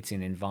 it's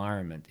in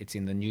environment, it's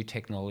in the new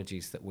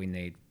technologies that we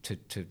need to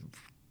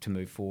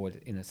move forward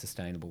in a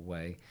sustainable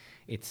way.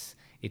 It's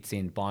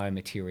in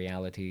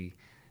biomateriality.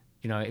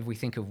 If we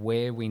think of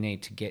where we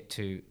need to get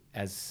to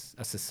as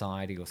a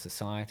society or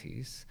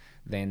societies,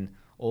 then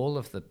all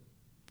of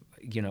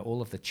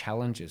the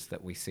challenges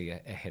that we see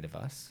ahead of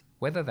us,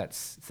 whether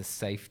that's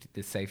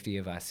the safety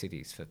of our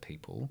cities for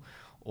people,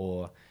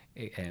 or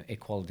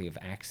equality of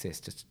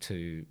access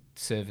to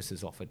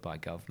services offered by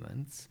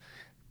governments,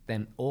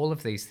 then all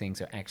of these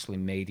things are actually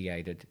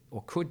mediated,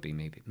 or could be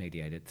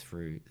mediated,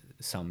 through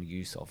some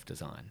use of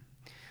design.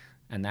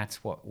 And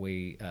that's what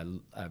we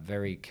are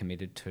very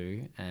committed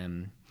to.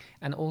 And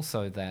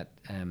also that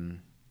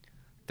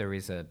there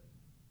is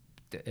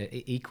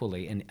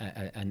equally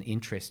an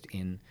interest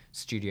in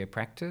studio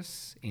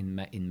practice,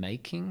 in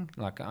making.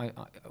 Like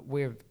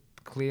we're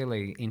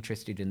clearly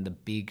interested in the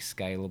big,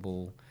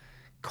 scalable,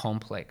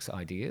 complex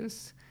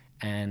ideas,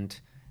 and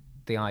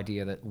the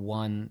idea that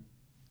 1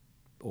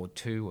 or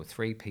 2 or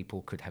 3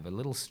 people could have a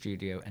little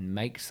studio and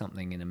make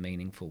something in a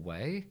meaningful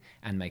way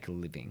and make a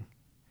living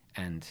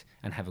and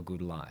have a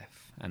good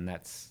life. And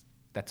that's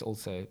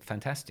also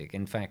fantastic.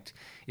 In fact,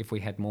 if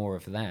we had more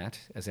of that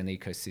as an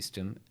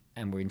ecosystem,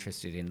 and we're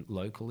interested in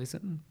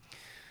localism,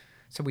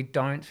 so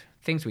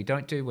things we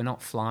don't do, we're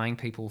not flying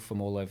people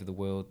from all over the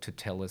world to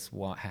tell us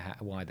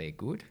why they're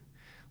good.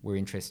 We're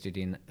interested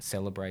in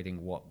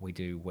celebrating what we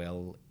do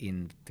well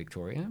in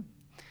Victoria.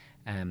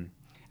 And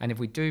if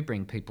we do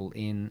bring people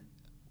in,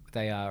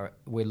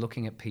 we're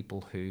looking at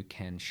people who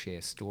can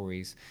share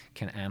stories,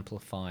 can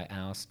amplify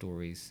our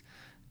stories,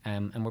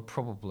 and we're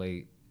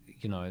probably,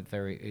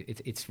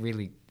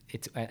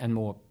 and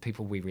more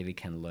people we really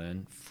can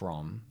learn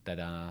from that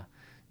are,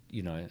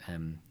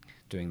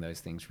 doing those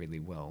things really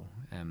well.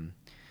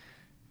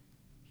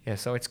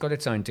 So it's got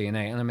its own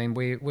DNA, and I mean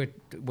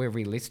we're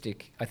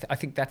realistic. I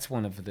think that's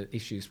one of the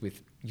issues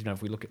with,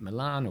 if we look at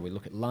Milan or we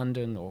look at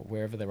London or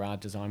wherever there are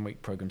Design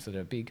Week programs that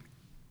are big,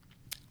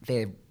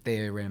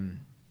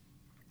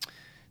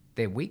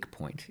 their weak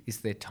point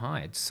is they're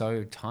tied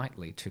so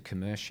tightly to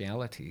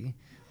commerciality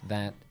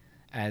that,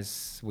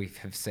 as we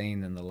have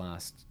seen in the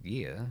last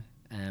year,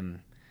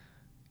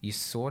 you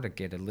sort of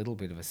get a little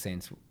bit of a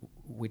sense,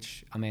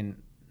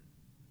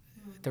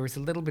 there is a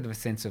little bit of a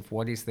sense of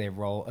what is their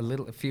role.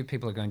 A few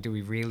people are going, do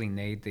we really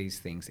need these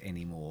things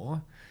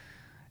anymore?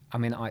 I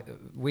mean,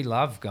 we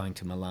love going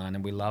to Milan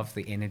and we love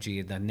the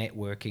energy, the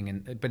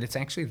networking, but it's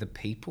actually the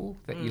people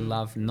that you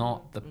love,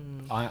 not the.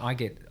 I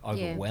get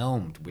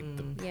overwhelmed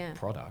with the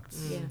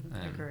products. Yeah,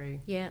 I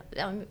agree. Yeah,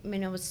 I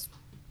mean,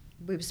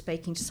 we were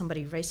speaking to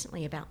somebody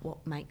recently about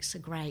what makes a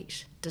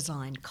great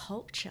design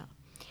culture,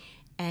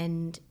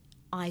 and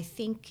I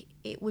think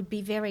it would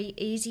be very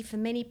easy for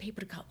many people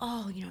to go,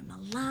 oh,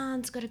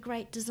 Milan's got a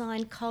great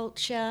design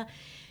culture,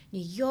 New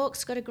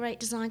York's got a great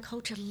design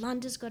culture,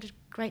 London's got a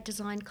great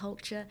design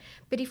culture.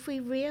 But if we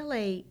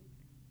really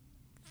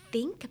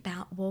think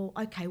about, well,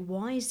 okay,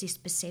 why is this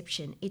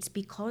perception? It's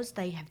because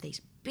they have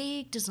these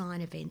big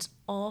design events,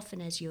 often,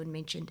 as Ewan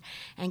mentioned,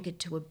 anchored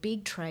to a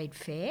big trade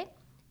fair.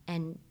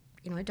 And,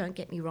 don't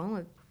get me wrong,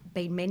 I've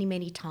been many,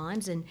 many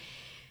times,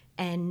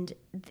 and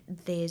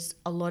there's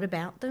a lot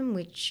about them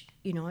which,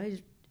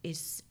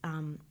 is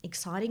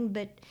exciting.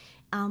 But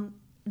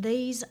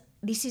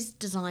this is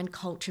design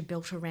culture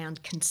built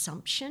around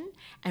consumption,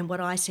 and what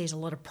I see is a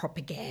lot of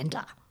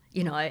propaganda.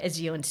 As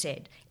Ewan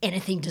said,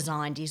 anything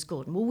designed is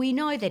good. Well, we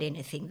know that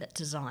anything that's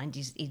designed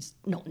is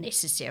not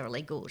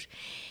necessarily good.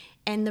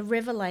 And the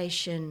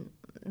revelation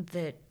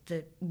that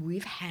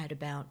we've had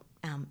about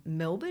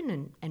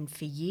Melbourne, and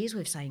for years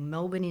we've saying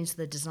Melbourne is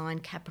the design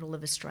capital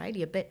of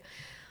Australia, but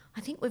I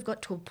think we've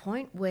got to a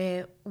point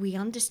where we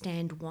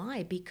understand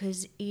why,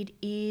 because it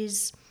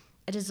is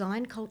a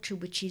design culture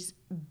which is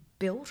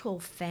built or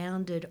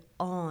founded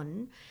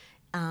on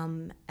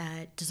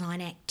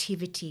design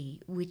activity,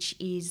 which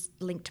is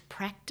linked to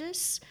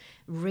practice,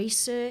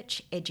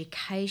 research,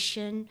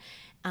 education,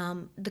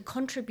 the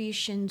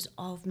contributions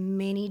of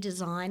many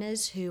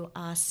designers who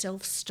are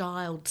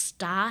self-styled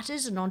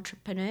starters and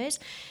entrepreneurs.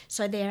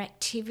 So their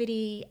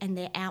activity and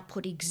their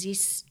output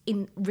exists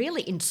in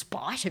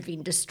spite of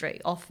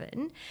industry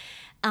often.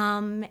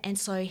 And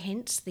so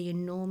hence the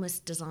enormous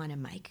designer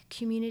maker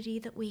community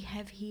that we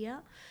have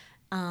here.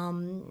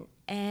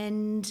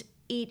 And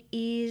it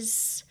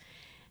is...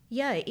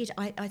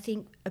 I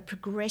think a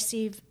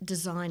progressive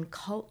design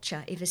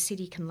culture, if a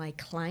city can lay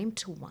claim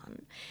to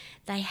one,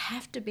 they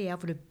have to be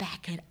able to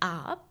back it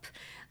up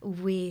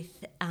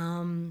with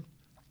a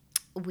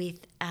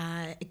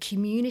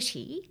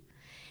community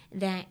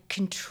that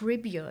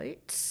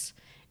contributes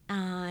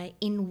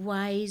in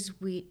ways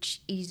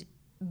which is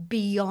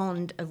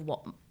beyond of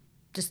what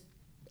just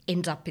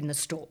ends up in the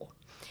store.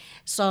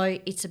 So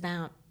it's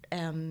about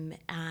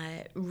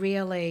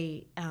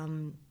really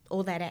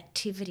all that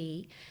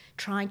activity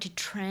trying to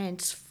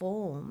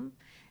transform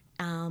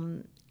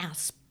our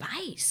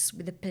space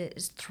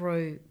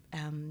through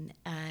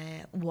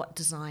what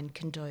design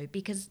can do,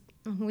 because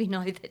we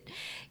know that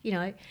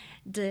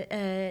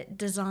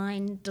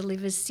design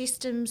delivers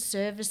systems,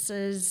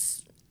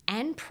 services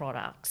and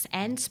products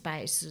and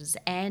spaces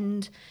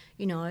and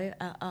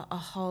a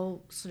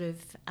whole sort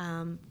of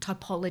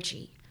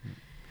typology.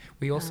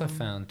 We also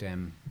found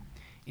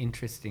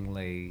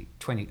interestingly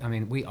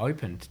we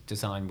opened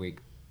Design Week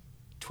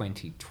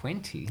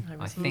 2020.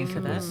 I think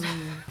it was.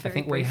 I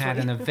think we had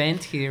an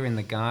event here in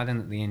the garden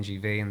at the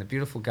NGV, in the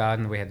beautiful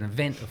garden. We had an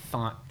event of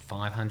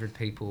 500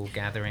 people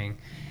gathering,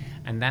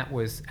 and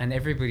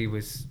everybody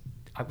was.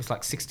 It was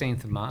like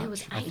 16th of March. It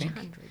was 800. I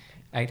think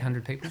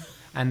 800 people,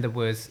 and there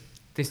was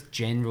this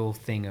general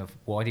thing of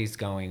what is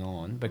going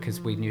on, because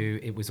we knew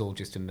it was all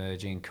just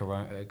emerging.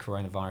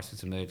 Coronavirus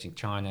was emerging.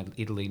 China,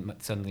 Italy,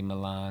 suddenly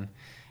Milan,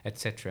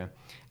 etc.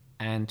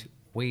 And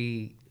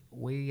we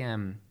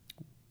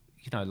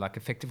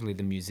effectively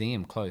the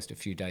museum closed a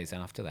few days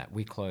after that.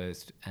 We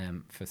closed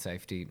for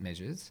safety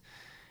measures.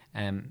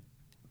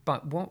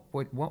 But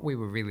what we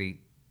were really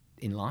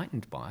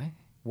enlightened by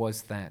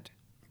was that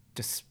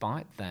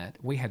despite that,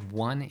 we had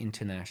one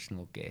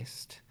international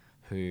guest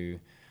who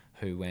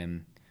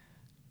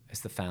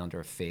is the founder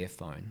of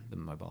Fairphone, the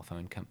mobile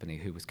phone company,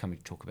 who was coming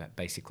to talk about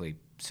basically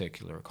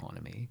circular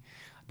economy.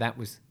 That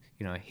was,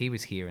 he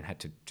was here and had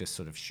to just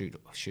sort of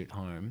shoot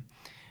home.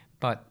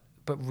 But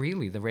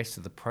really, the rest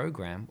of the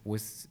program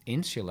was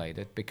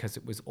insulated because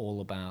it was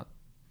all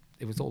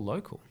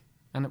local.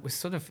 And it was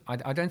sort of,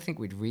 I don't think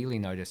we'd really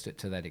noticed it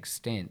to that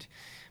extent.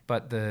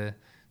 But I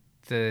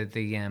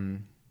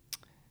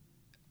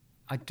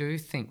do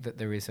think that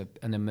there is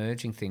an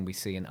emerging thing we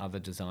see in other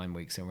design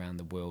weeks around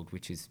the world,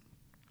 which is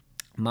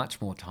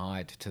much more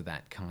tied to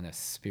that kind of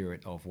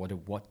spirit of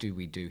what do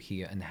we do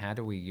here and how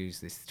do we use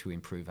this to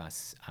improve our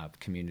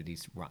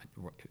communities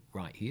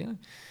right here.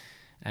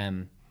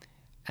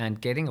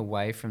 And getting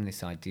away from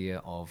this idea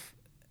of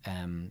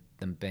them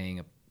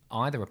being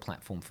either a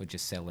platform for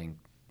just selling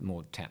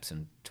more taps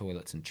and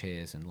toilets and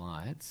chairs and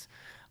lights,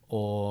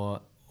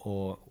 or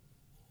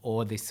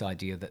this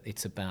idea that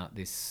it's about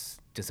this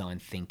design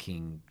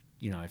thinking,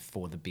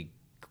 for the big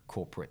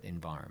corporate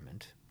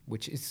environment.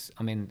 which is,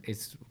 I mean,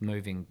 is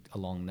moving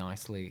along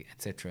nicely,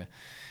 etc.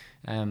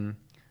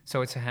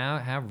 So it's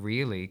how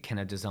really can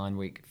a design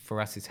week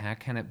for us is how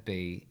can it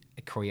be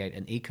create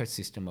an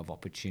ecosystem of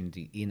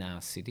opportunity in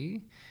our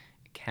city?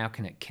 How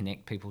can it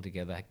connect people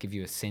together, give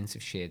you a sense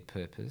of shared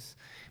purpose,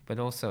 but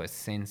also a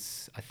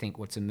sense, I think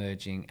what's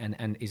emerging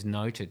and is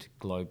noted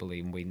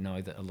globally, and we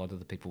know that a lot of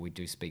the people we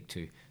do speak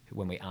to,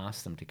 when we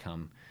ask them to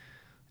come,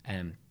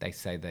 they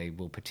say they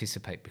will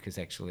participate because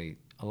actually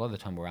a lot of the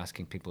time we're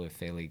asking people who are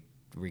fairly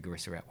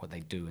rigorous about what they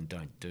do and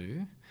don't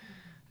do,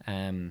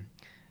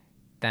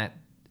 that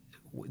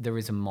there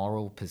is a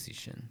moral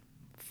position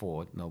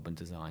for Melbourne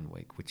Design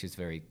Week, which is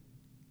very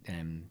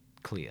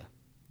clear.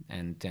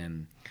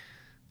 And,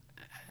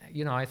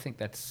 I think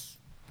that's...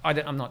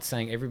 I'm not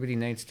saying everybody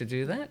needs to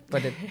do that,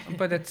 but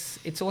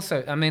it's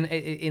also... I mean,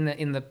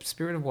 in the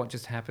spirit of what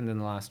just happened in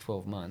the last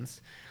 12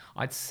 months,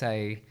 I'd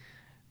say,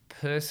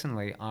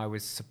 personally, I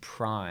was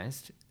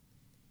surprised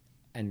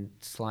and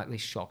slightly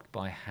shocked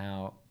by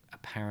how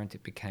apparent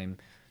it became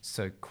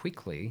so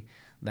quickly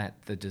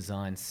that the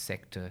design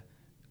sector,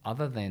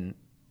 other than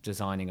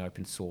designing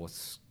open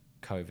source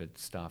COVID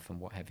stuff and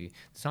what have you,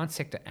 the design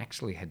sector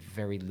actually had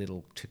very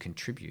little to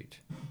contribute.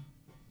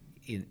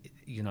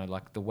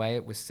 Like the way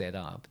it was set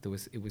up,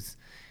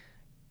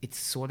 it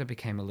sort of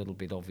became a little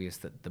bit obvious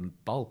that the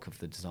bulk of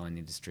the design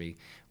industry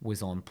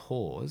was on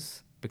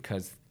pause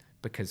because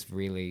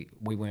really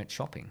we weren't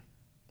shopping.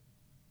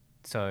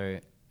 So,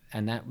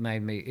 and that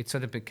made me, it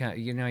sort of became,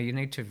 you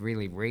need to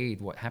really read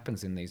what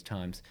happens in these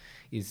times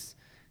is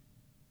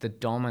the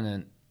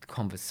dominant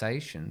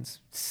conversations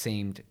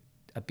seemed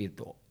a bit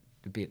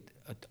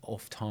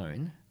off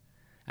tone,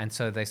 and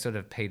so they sort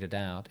of petered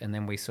out, and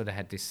then we sort of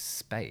had this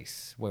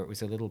space where it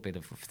was a little bit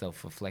of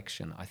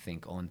self-reflection, I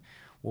think, on,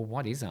 well,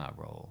 what is our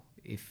role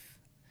if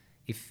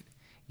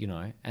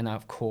and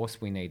of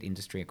course we need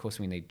industry, of course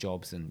we need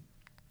jobs and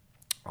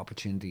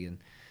opportunity,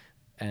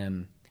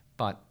 and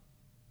but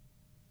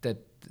that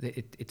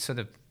it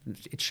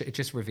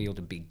just revealed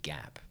a big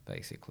gap,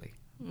 basically.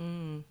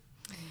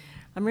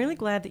 I'm really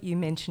glad that you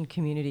mentioned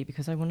community,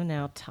 because I want to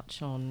now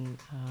touch on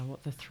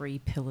what the 3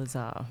 pillars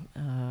are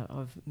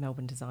of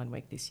Melbourne Design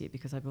Week this year,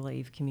 because I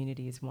believe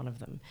community is one of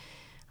them.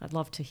 I'd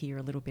love to hear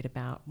a little bit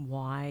about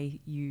why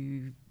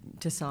you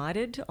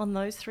decided on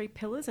those 3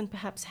 pillars and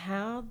perhaps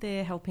how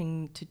they're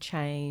helping to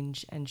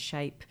change and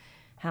shape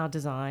how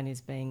design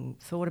is being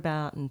thought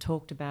about and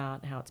talked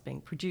about, how it's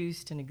being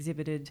produced and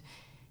exhibited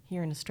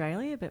here in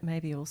Australia, but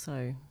maybe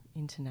also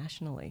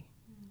internationally.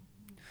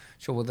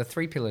 Sure. Well, the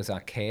 3 pillars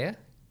are care,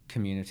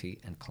 community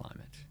and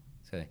climate.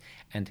 So,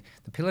 and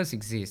the pillars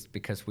exist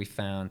because we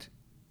found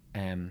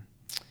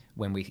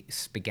when we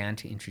began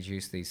to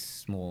introduce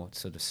these more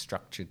sort of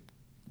structured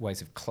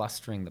ways of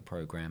clustering the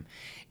program,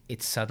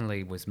 it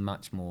suddenly was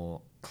much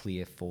more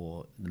clear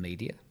for the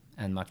media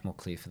and much more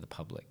clear for the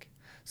public.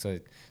 So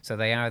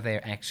they are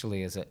there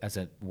actually as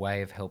a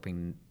way of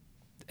helping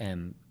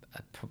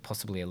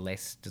possibly a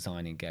less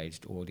design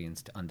engaged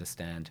audience to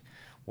understand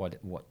what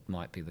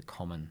might be the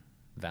common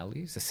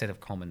values, a set of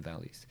common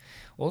values.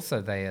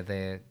 Also, they are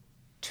there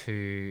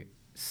to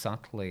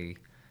subtly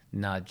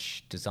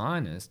nudge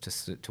designers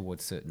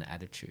towards certain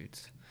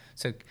attitudes.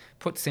 So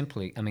put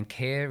simply, I mean,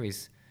 care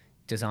is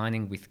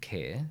designing with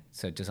care,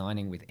 so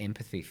designing with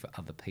empathy for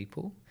other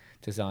people,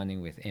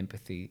 designing with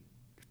empathy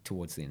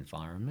towards the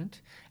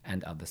environment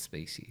and other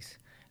species.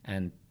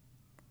 And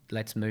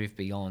let's move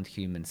beyond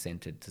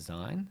human-centered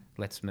design.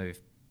 Let's move,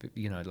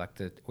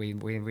 we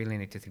really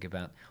need to think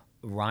about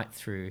right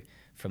through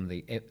from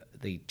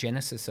the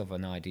genesis of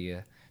an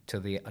idea to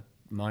the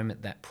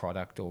moment that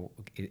product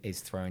is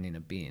thrown in a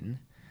bin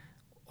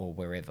or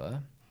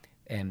wherever,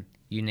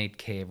 you need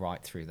care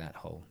right through that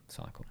whole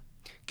cycle.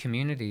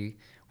 Community,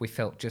 we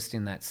felt just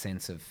in that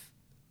sense of,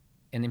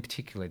 and in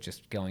particular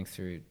just going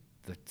through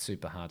the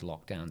super hard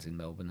lockdowns in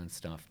Melbourne and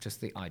stuff, just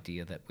the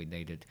idea that we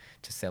needed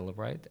to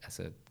celebrate as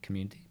a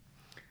community.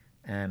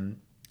 And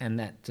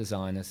that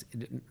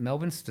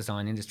Melbourne's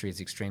design industry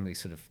is extremely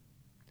sort of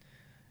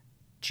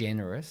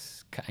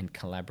generous and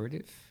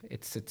collaborative.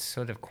 It's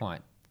sort of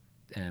quite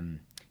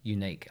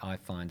unique, I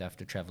find,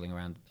 after travelling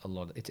around a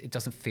lot. It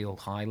doesn't feel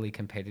highly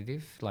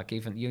competitive. Like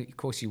even of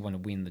course you want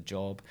to win the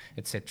job,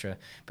 etc.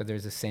 But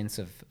there's a sense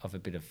of a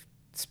bit of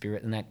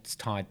spirit, and that's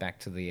tied back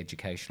to the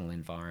educational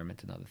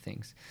environment and other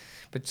things.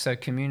 But so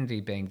community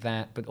being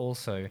that, but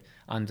also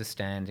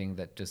understanding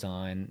that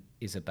design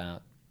is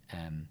about.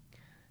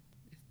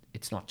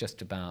 It's not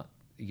just about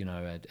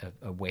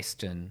a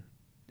Western.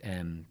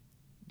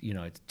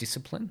 It's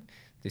discipline.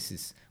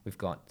 We've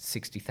got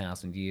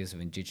 60,000 years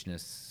of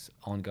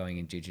ongoing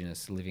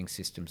Indigenous living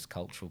systems,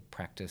 cultural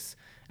practice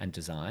and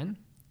design.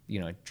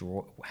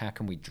 How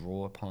can we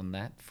draw upon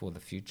that for the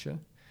future,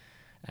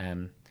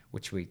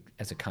 which we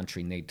as a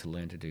country need to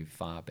learn to do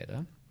far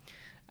better.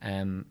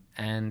 And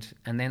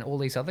then all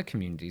these other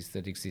communities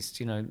that exist.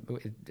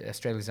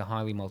 Australia's a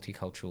highly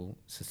multicultural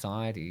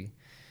society.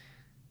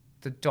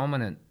 The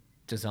dominant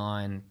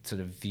design sort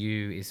of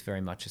view is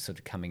very much a sort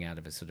of coming out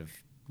of a sort of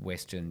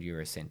Western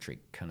Eurocentric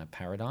kind of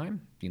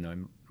paradigm,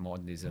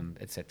 modernism,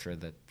 etc.,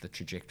 the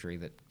trajectory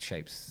that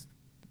shapes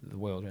the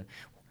world, and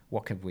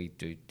what can we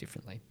do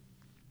differently?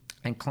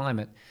 And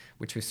climate,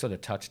 which we sort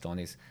of touched on,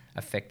 is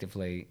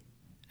effectively,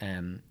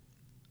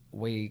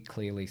 we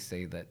clearly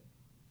see that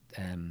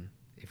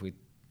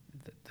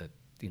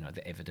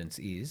the evidence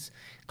is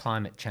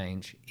climate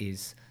change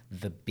is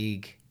the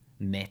big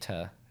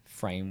meta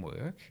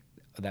framework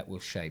that will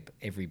shape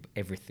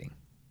everything.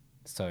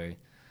 So,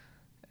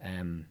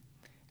 and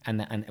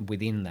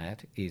within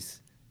that is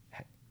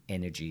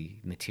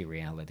energy,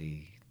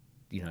 materiality,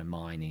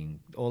 mining,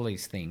 all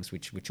these things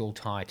which all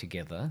tie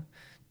together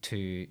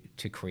to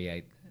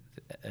create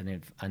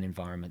an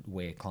environment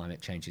where climate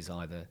change is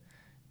either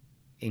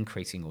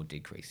increasing or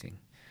decreasing.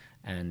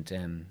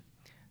 And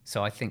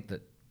so I think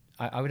that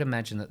I would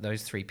imagine that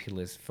those three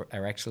pillars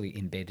are actually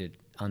embedded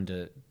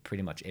under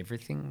pretty much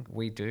everything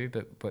we do,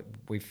 but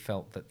we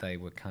felt that they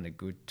were kind of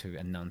good to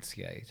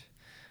enunciate.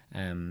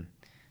 And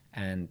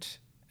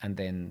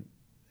then,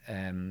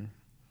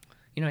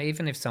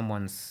 even if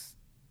someone's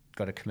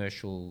got a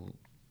commercial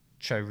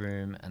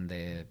showroom and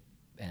they're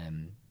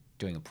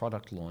doing a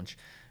product launch,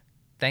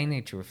 they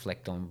need to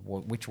reflect on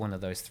which one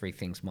of those three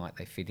things might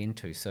they fit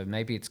into. So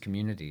maybe it's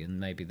community, and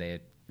maybe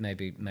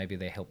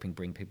they're helping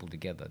bring people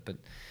together. But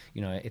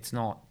it's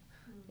not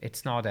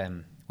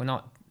we're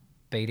not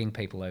beating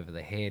people over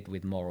the head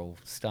with moral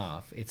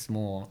stuff. It's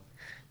more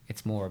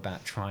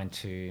about trying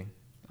to,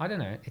 I don't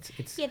know.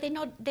 It's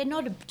they're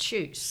not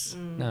obtuse.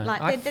 No,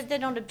 they're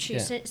not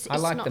obtuse. Yeah. I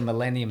like the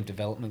Millennium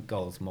Development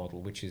Goals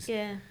model, which is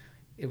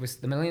it was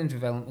the Millennium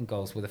Development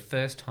Goals were the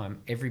first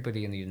time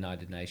everybody in the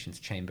United Nations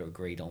chamber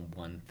agreed on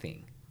one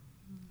thing.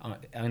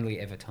 Only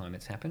ever time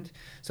it's happened.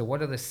 So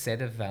what are the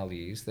set of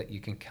values that you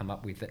can come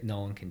up with that no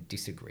one can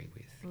disagree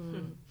with?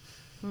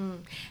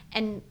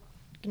 And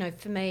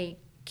for me,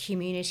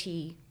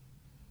 community,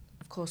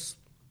 of course,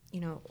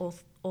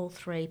 all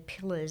three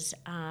pillars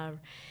are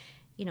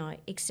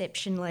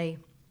exceptionally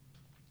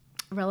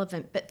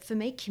relevant. But for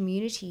me,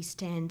 community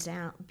stands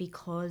out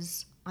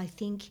because I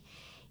think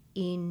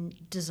in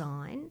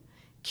design,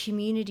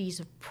 communities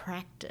of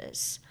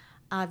practice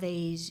are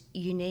these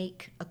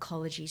unique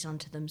ecologies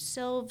unto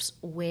themselves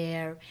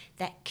where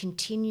that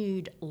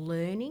continued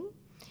learning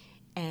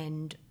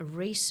and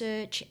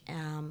research,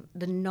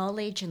 the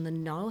knowledge and the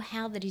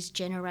know-how that is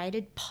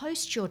generated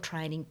post your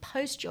training,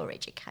 post your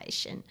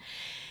education,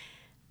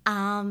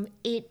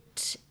 it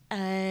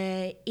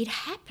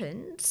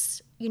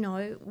happens,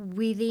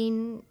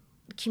 within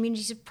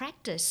communities of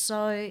practice.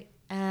 So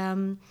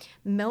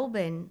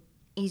Melbourne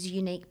is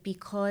unique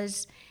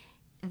because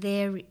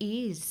there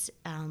is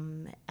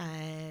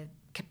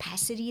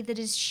capacity that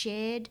is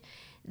shared,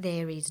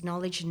 there is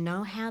knowledge and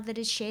know-how that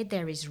is shared,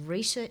 there is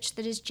research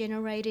that is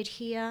generated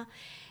here,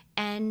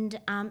 and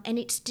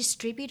it's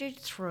distributed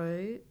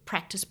through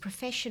practice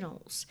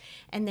professionals,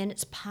 and then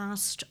it's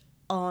passed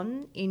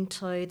on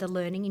into the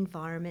learning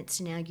environments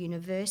in our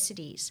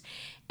universities.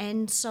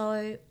 And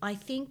so I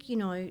think,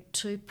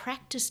 to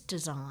practice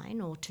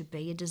design or to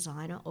be a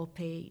designer or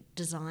be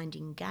designed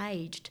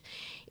engaged,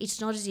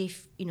 it's not as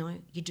if, you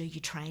do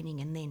your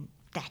training and then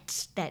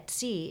that's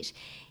it.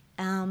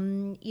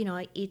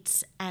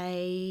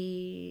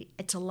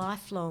 It's a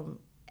lifelong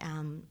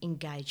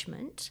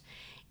engagement.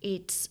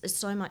 It's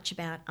so much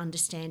about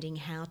understanding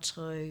how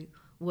to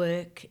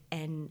work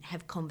and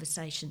have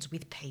conversations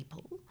with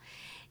people.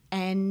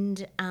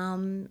 And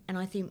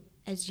I think,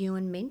 as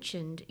Ewan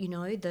mentioned,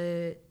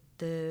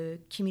 the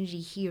community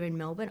here in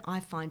Melbourne I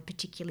find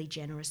particularly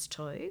generous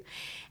too.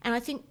 And I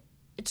think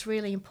it's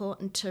really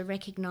important to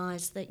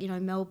recognise that,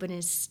 Melbourne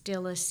is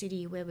still a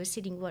city where we're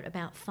sitting,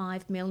 about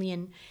 5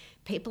 million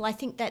people. I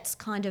think that's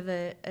kind of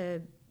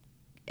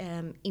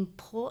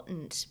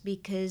important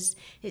because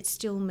it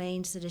still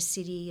means that a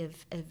city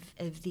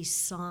of this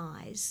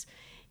size,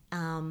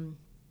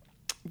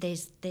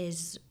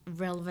 there's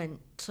relevant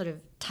sort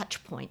of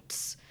touch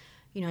points.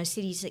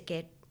 Cities that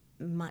get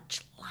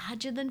much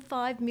larger than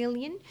 5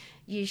 million,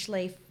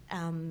 usually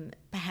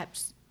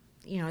perhaps,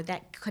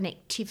 that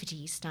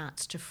connectivity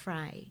starts to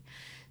fray.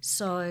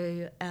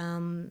 So,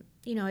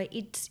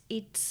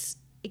 it's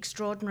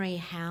extraordinary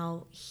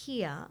how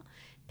here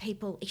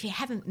people, if you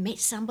haven't met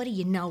somebody,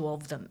 you know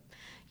of them,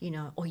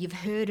 or you've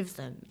heard of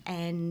them,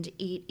 and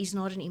it is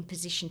not an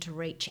imposition to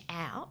reach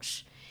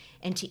out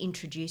and to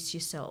introduce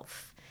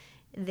yourself.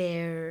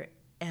 There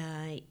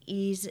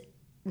is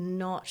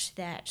not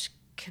that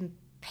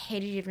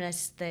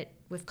competitiveness that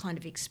we've kind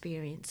of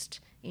experienced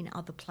in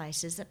other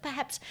places that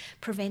perhaps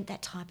prevent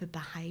that type of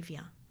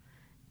behaviour.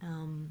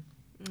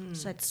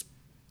 So that's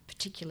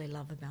particularly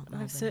love about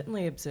Melbourne. I've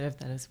certainly observed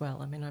that as well.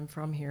 I mean, I'm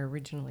from here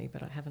originally,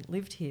 but I haven't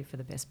lived here for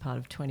the best part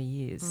of 20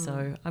 years.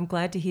 So I'm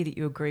glad to hear that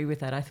you agree with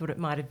that. I thought it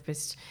might have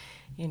just,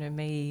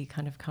 me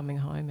kind of coming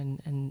home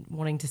and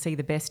wanting to see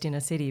the best in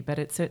a city, but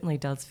it certainly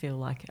does feel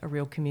like a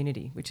real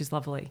community, which is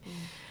lovely.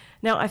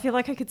 Now, I feel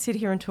like I could sit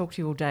here and talk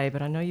to you all day,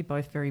 but I know you're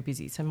both very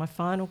busy. So my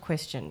final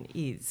question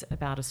is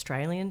about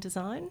Australian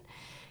design.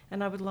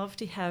 And I would love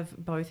to have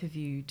both of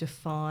you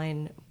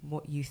define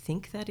what you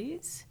think that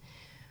is,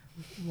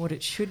 what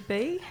it should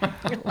be,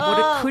 what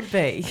it could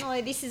be.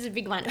 Oh, this is a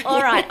big one.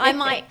 All right, I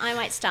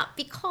might start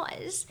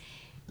because,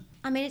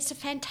 I mean, it's a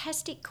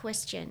fantastic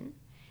question,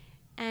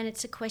 and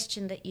it's a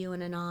question that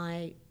Ewan and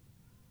I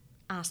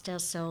asked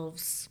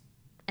ourselves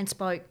and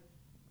spoke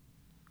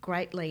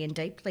greatly and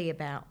deeply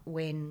about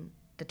when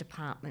the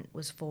department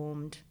was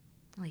formed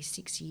only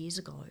 6 years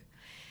ago,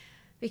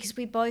 because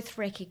we both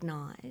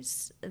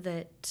recognise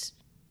that,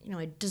 you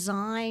know,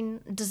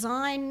 design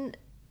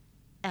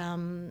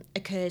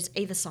occurs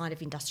either side of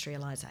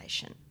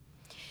industrialisation.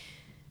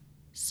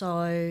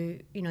 So,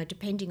 you know,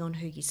 depending on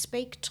who you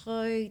speak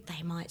to,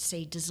 they might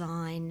see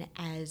design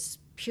as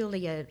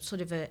purely a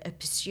sort of a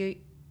pursuit,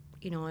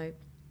 you know,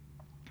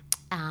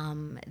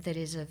 that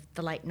is of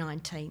the late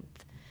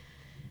 19th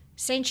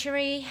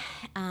century.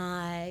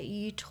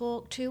 You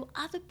talk to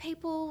other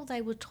people, they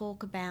will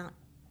talk about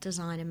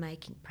designer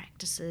making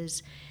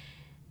practices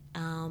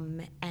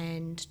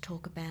and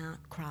talk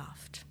about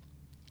craft.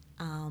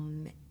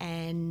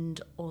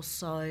 And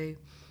also,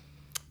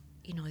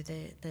 you know,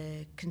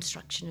 the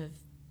construction of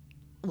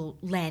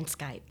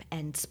landscape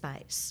and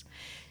space.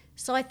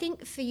 So I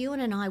think for Ewan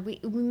and I,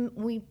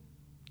 we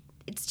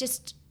it's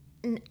just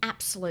an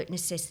absolute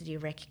necessity to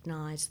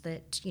recognise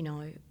that, you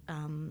know,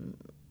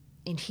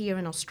 here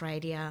in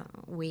Australia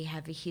we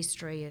have a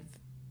history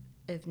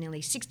of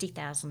nearly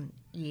 60,000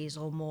 years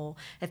or more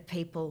of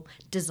people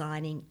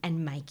designing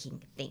and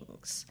making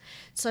things.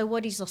 So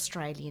what is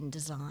Australian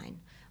design?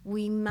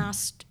 We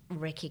must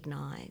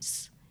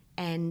recognise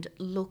and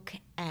look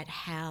at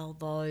how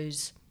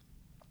those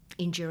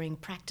enduring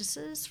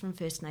practices from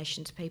First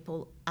Nations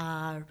people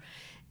are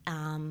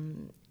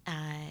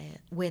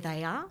where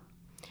they are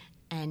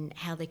and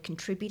how they're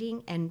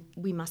contributing, and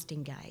we must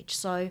engage.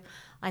 So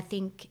I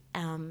think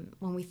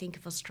when we think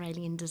of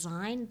Australian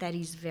design, that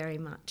is very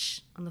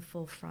much on the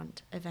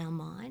forefront of our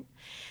mind.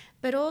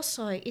 But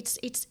also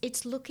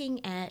it's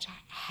looking at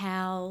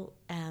how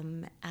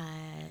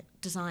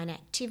design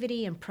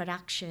activity and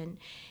production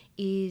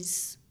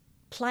is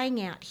playing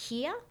out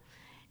here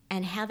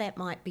and how that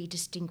might be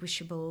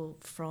distinguishable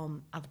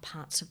from other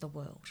parts of the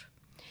world.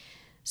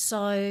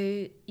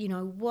 So, you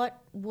know,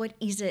 what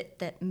is it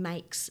that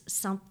makes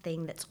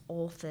something that's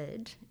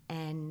authored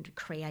and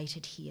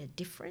created here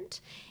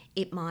different?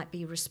 It might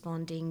be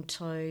responding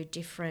to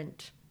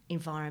different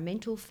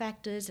environmental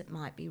factors. It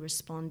might be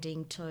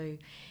responding to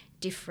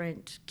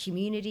different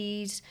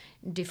communities,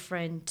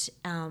 different,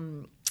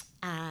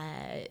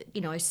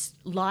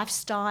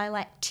 lifestyle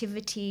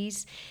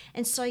activities.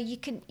 And so you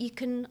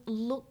can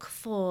look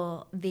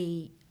for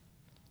the,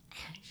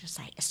 just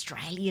say,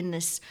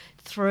 Australianness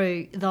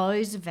through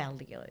those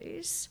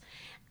values.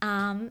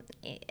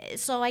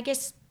 So I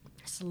guess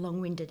it's a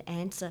long-winded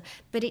answer,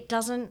 but it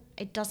doesn't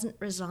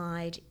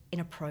reside in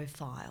a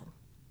profile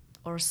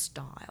or a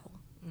style.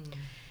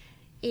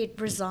 It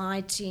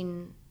resides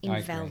in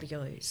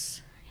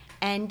values.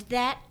 And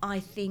that, I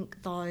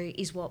think, though,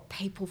 is what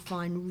people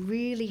find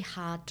really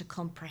hard to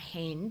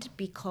comprehend,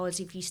 because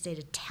if you said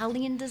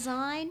Italian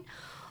design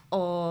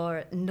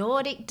or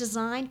Nordic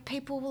design,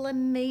 people will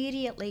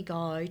immediately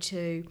go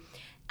to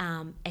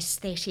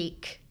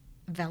aesthetic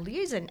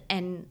values.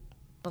 And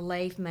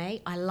believe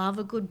me, I love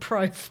a good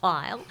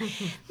profile,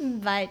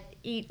 but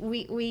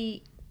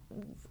we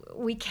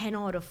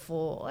cannot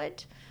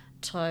afford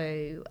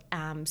to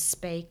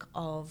speak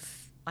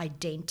of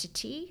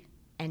identity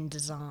and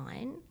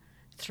design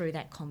through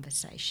that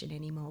conversation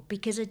anymore,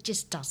 because it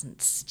just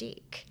doesn't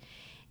stick.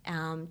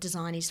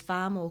 Design is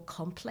far more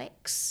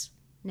complex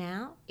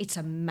now. It's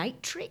a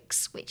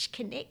matrix which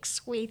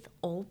connects with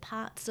all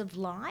parts of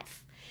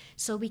life,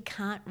 so we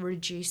can't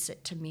reduce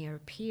it to mere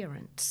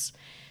appearance.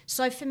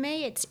 So for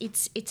me,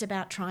 it's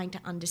about trying to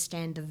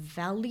understand the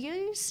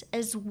values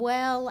as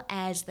well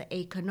as the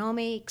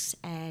economics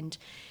and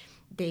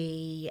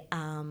the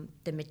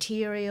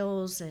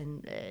materials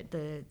and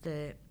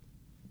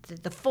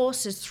the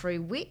forces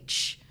through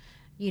which,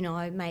 you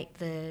know, make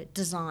the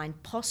design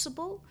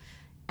possible,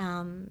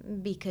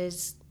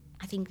 because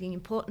I think the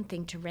important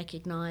thing to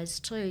recognise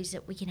too is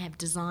that we can have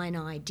design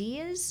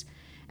ideas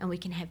and we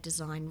can have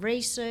design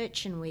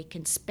research and we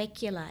can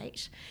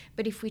speculate,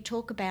 but if we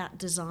talk about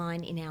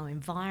design in our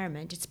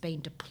environment, it's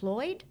been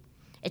deployed,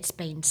 it's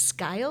been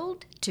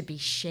scaled to be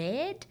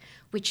shared,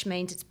 which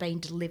means it's been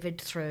delivered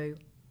through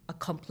a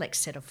complex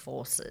set of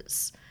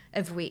forces,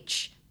 of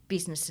which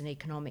business and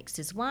economics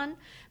is one,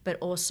 but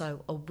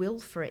also a will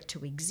for it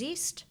to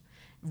exist,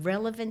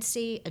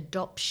 relevancy,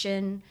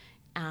 adoption,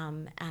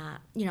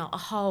 a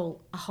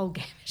whole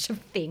gamut of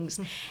things.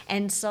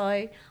 And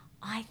so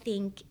I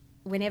think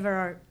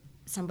whenever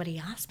somebody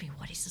asks me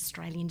what is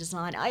Australian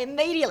design, I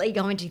immediately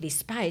go into this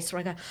space where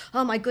I go,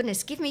 oh my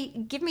goodness, give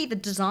me the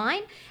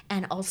design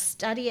and I'll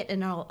study it,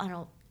 and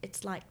I'll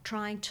it's like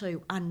trying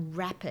to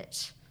unwrap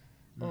it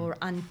or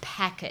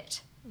unpack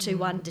it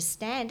to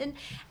understand.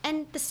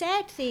 And the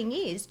sad thing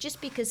is, just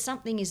because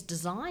something is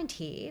designed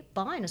here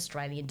by an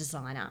Australian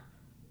designer,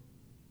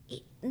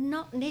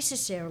 not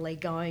necessarily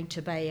going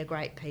to be a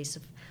great piece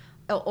of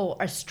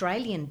or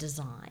Australian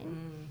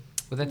design.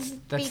 Well, that's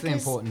the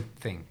important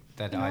thing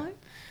that I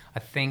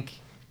think.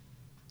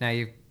 Now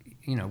you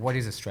know what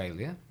is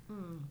Australia?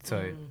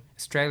 So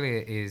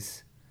Australia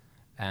is,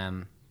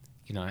 an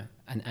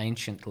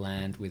ancient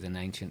land with an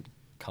ancient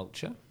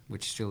culture,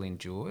 which still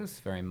endures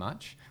very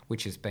much,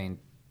 which has been,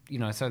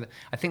 so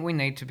I think we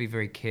need to be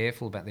very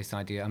careful about this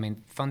idea. I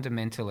mean,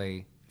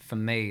 fundamentally, for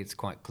me, it's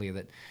quite clear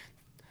that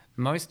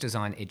most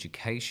design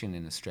education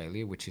in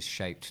Australia, which has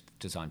shaped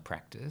design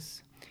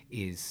practice,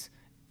 is,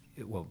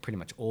 well, pretty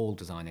much all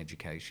design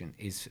education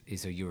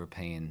is a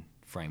European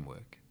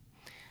framework.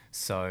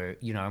 So,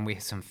 and we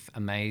have some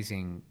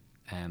amazing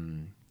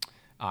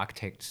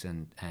architects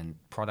and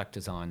product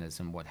designers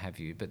and what have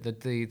you. But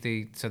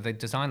so the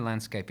design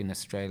landscape in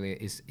Australia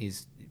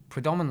is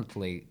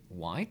predominantly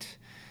white,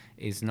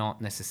 is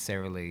not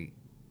necessarily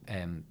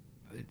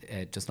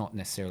does not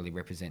necessarily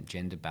represent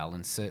gender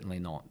balance. Certainly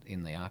not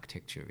in the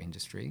architecture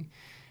industry.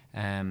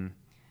 And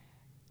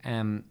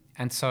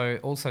so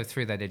also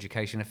through that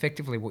education,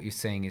 effectively what you're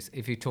seeing is,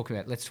 if you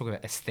let's talk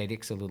about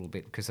aesthetics a little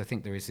bit, because I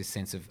think there is this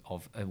sense of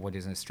what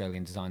is an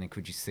Australian design and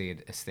could you see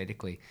it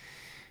aesthetically?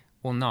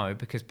 Well, no,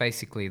 because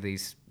basically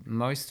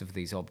most of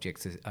these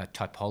objects are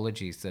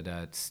typologies that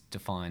are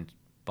defined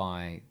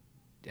by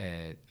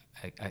a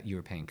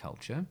European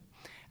culture,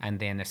 and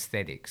then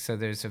aesthetics. So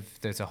there's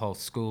a whole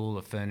school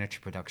of furniture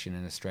production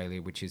in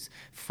Australia which is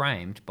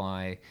framed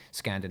by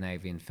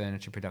Scandinavian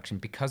furniture production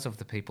because of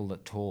the people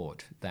that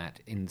taught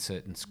that in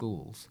certain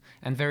schools,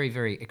 and very,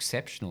 very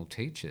exceptional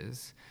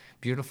teachers,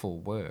 beautiful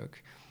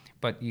work,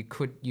 but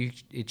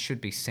it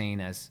should be seen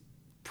as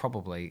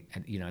probably,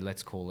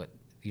 let's call it,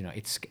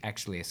 it's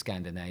actually a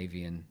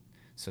Scandinavian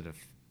sort of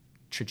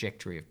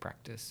trajectory of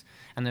practice.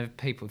 And there are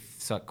people,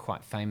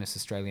 quite famous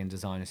Australian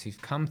designers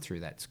who've come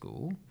through that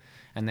school,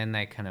 and then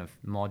they kind of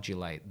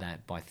modulate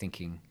that by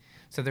thinking.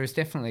 So there is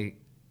definitely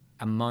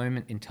a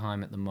moment in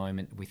time at the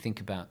moment we think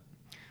about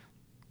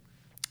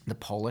the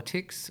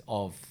politics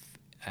of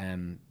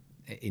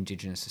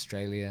Indigenous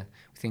Australia.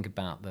 We think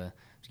about the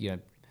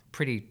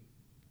pretty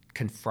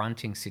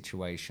confronting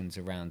situations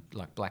around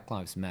like Black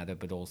Lives Matter,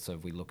 but also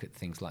we look at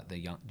things like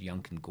the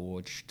Yunkin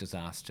Gorge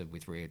disaster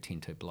with Rio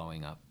Tinto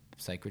blowing up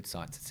sacred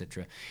sites,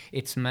 etc.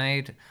 It's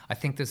made, I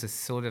think there's a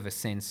sort of a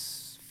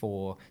sense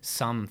for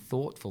some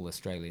thoughtful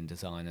Australian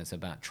designers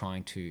about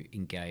trying to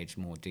engage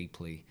more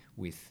deeply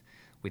with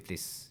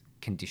this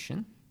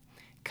condition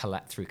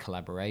through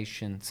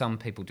collaboration. Some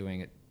people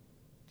doing it,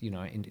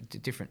 in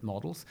different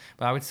models.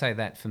 But I would say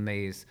that for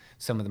me is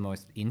some of the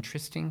most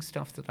interesting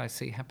stuff that I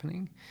see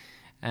happening.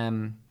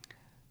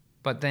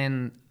 But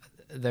then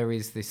there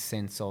is this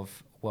sense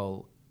of,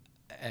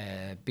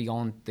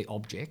 beyond the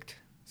object.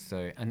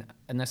 So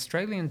an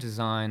Australian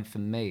design for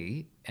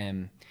me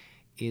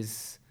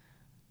is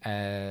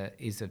a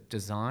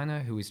designer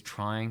who is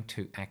trying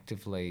to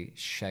actively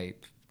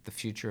shape the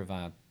future of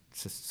our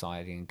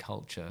society and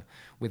culture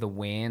with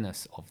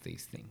awareness of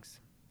these things.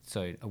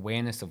 So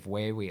awareness of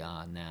where we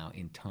are now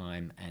in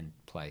time and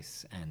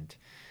place, and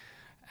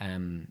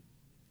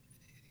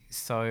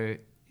so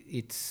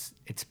it's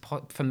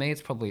for me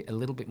it's probably a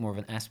little bit more of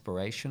an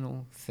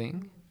aspirational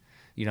thing.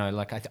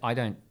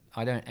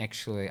 I don't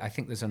actually. I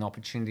think there's an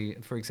opportunity.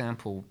 For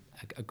example,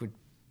 a good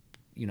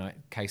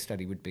case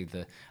study would be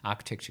the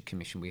architecture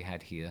commission we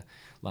had here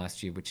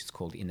last year, which is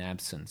called In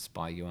Absence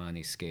by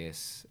Ioannis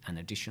Scarce and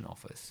Edition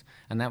Office,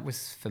 and that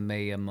was for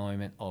me a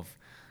moment of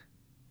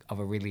a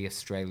really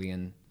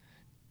Australian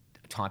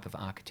type of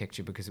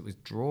architecture, because it was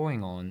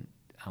drawing on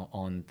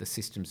the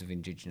systems of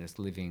Indigenous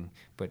living,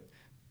 but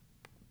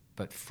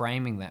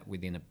framing that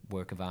within a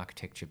work of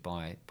architecture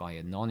by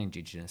a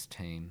non-Indigenous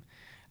team.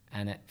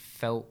 And it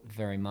felt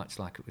very much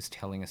like it was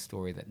telling a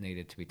story that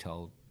needed to be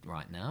told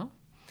right now.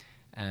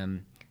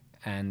 And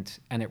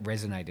it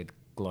resonated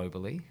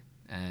globally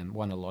and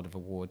won a lot of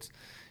awards.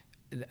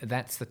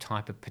 That's the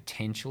type of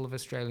potential of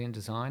Australian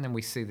design, and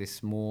we see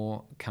this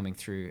more coming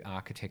through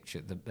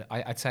architecture.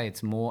 I'd say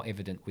it's more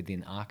evident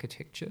within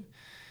architecture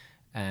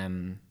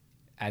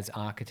as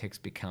architects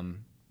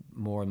become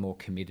more and more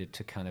committed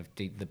to kind of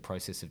the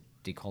process of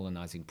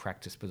decolonising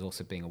practice, but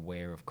also being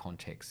aware of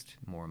context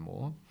more and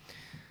more.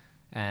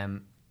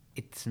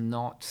 It's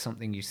not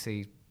something you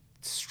see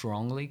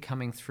strongly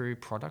coming through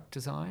product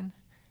design,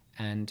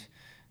 and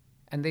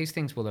these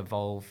things will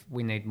evolve.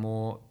 We need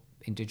more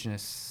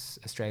Indigenous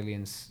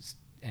Australians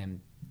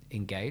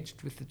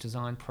engaged with the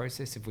design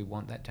process if we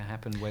want that to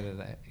happen. Whether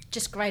that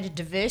just greater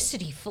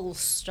diversity, full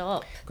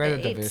stop. Greater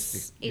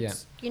diversity.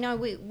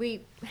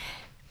 We.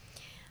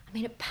 I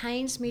mean, it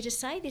pains me to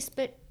say this,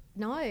 but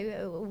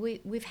no,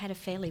 we've had a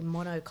fairly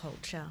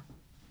monoculture,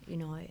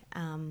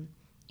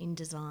 in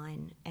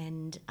design,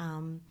 and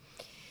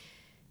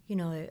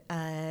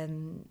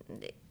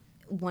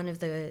one of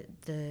the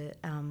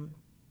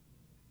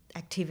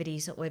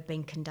activities that we've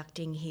been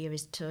conducting here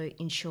is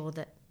to ensure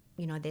that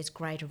there's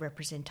greater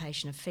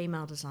representation of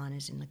female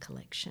designers in the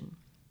collection,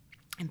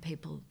 and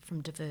people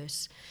from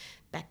diverse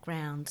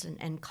backgrounds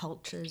and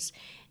cultures,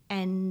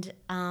 and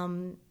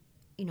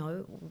you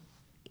know,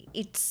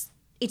 it's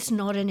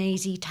not an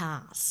easy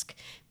task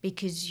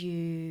because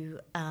you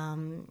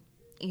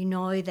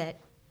know that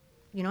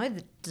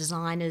the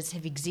designers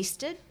have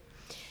existed,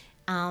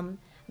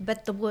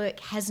 but the work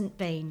hasn't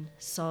been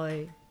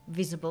so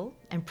visible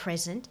and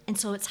present, and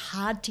so it's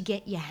hard to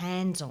get your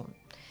hands on.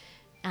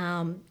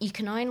 You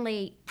can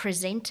only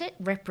represent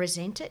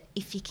it,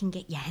 if you can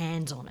get your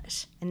hands on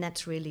it, and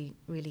that's really,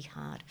 really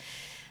hard.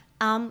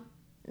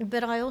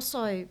 But I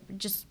also,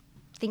 just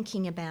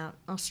thinking about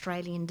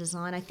Australian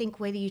design, I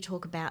think whether you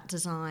talk about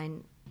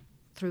design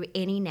through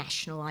any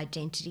national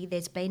identity,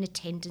 there's been a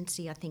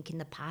tendency, I think, in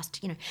the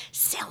past to,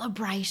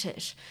 celebrate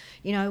it,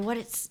 what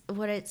its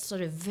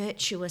sort of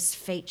virtuous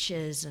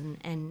features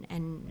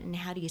and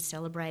how do you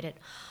celebrate it.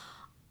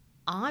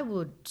 I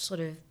would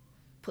sort of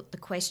put the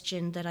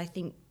question that I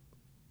think,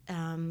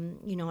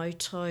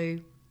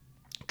 to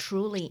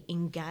truly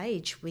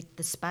engage with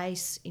the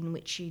space in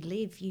which you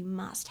live, you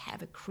must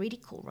have a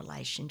critical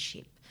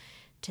relationship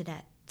to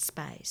that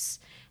space,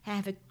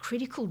 have a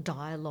critical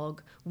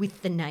dialogue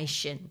with the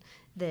nation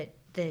that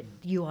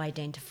you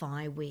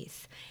identify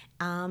with,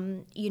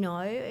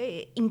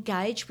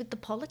 engage with the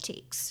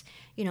politics,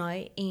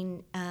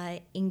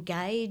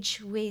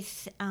 engage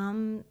with,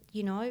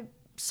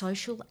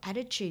 social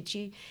attitudes.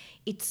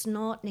 It's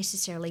not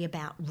necessarily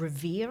about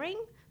revering,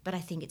 but I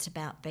think it's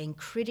about being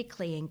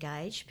critically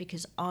engaged,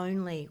 because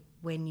only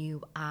when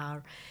you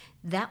are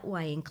that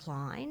way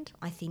inclined,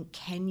 I think,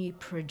 can you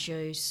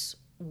produce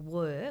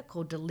work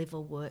or deliver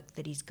work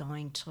that is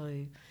going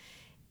to,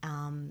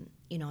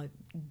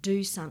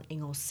 do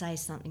something or say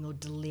something or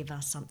deliver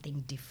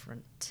something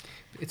different.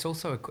 It's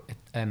also,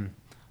 the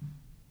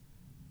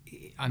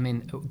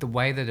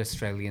way that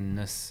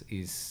Australianness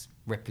is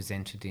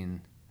represented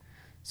in,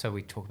 so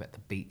we talk about the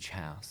beach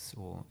house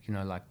or,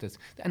 like this,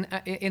 and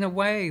in a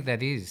way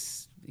that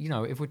is,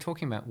 if we're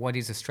talking about what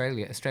is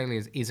Australia,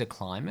 Australia is a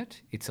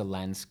climate, it's a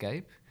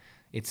landscape,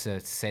 it's a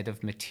set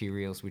of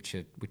materials which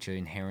are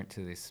inherent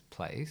to this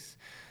place.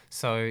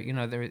 So,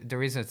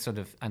 there is a sort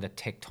of, at a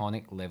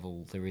tectonic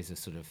level, there is a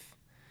sort of,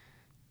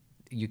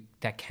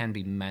 that can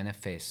be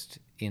manifest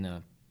in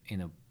a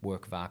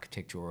work of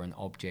architecture or an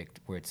object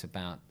where it's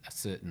about a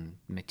certain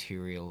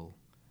material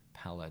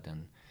palette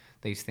and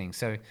these things.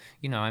 So,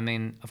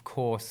 of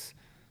course,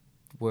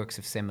 works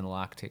of seminal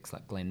architects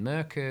like Glenn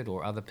Murcutt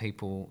or other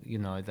people,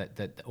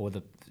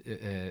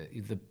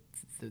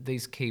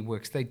 these key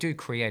works, they do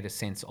create a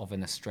sense of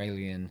an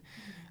Australian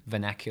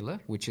vernacular,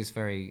 which is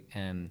very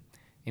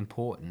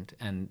important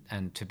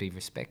and to be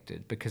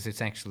respected, because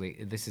it's actually,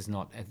 it's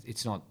not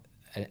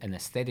an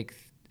aesthetic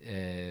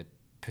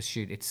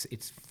pursuit.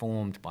 It's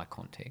formed by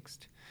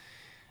context.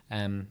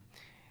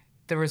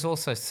 There is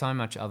also so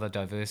much other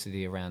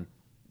diversity around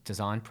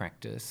design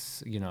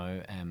practice,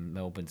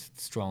 Melbourne's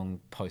strong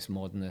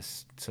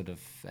postmodernist sort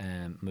of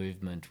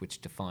movement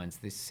which defines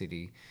this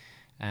city,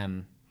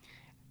 and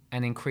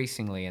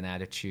increasingly an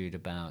attitude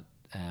about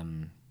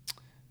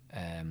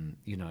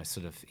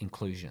sort of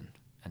inclusion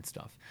and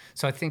stuff.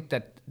 So I think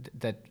that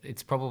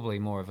it's probably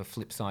more of a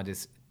flip side,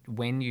 is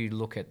when you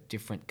look at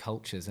different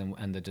cultures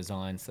and the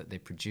designs that they're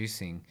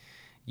producing,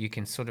 you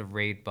can sort of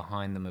read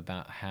behind them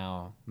about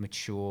how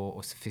mature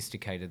or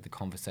sophisticated the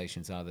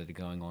conversations are that are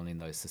going on in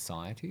those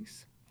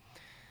societies.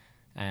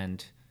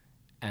 And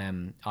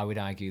I would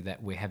argue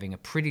that we're having a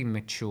pretty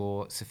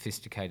mature,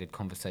 sophisticated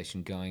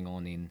conversation going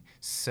on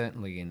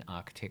certainly in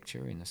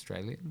architecture in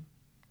Australia.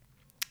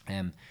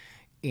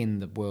 In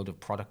the world of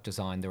product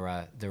design, there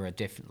are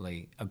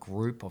definitely a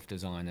group of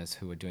designers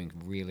who are doing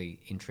really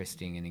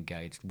interesting and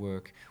engaged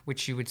work,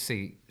 which you would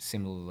see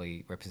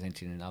similarly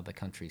represented in other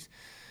countries.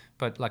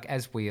 But like,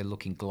 as we are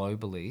looking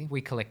globally,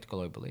 we collect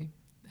globally.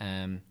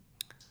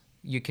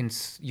 You can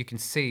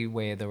see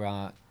where there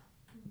are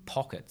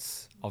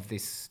pockets of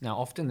this. Now,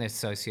 often they're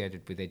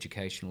associated with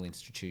educational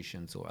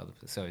institutions or other.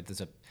 So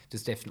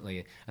there's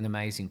definitely an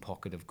amazing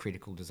pocket of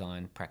critical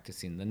design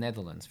practice in the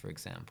Netherlands, for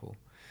example.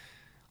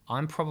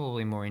 I'm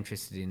probably more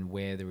interested in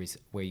where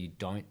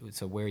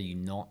are you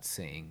not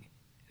seeing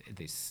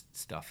this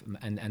stuff,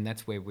 and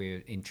that's where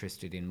we're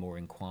interested in more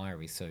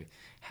inquiry. So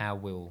how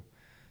will,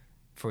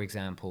 for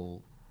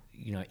example,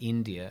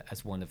 India,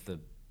 as one of the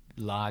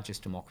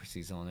largest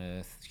democracies on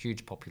earth,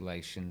 huge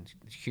population,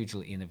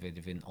 hugely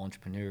innovative and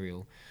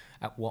entrepreneurial,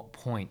 at what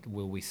point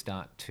will we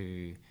start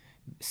to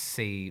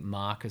see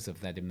markers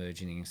of that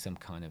emerging in some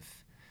kind of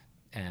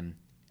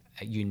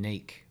a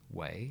unique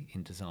way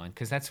in design?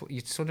 Because that's what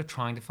you're sort of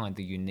trying to find,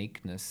 the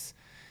uniqueness,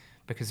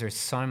 because there's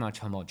so much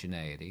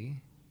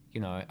homogeneity.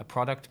 A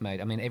product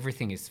made,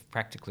 everything is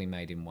practically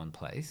made in one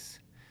place.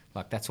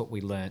 Like, that's what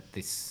we learnt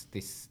this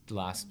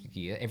last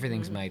year.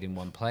 Everything's made in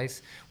one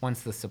place.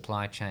 Once the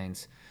supply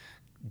chains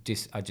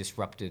are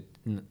disrupted,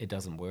 it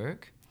doesn't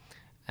work.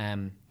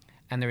 And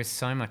there is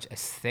so much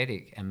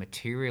aesthetic and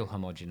material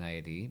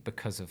homogeneity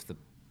because of the,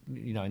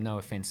 no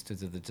offence to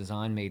the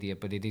design media,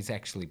 but it is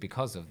actually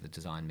because of the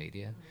design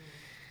media.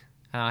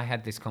 I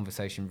had this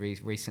conversation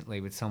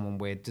recently with someone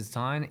where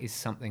design is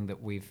something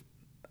that we've,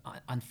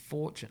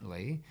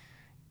 unfortunately,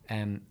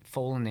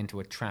 fallen into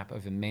a trap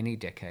over many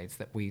decades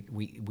that we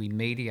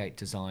mediate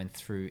design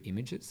through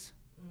images.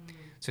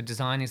 So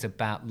design is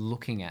about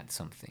looking at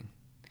something.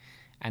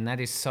 And that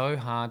is so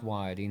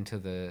hardwired into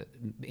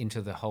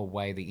the whole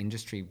way the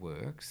industry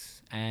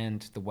works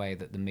and the way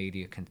that the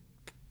media can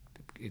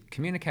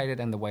communicate it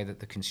and the way that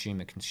the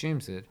consumer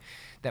consumes it,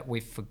 that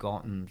we've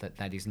forgotten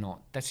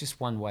that's just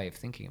one way of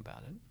thinking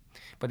about it.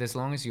 But as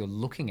long as you're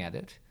looking at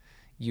it,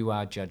 you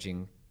are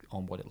judging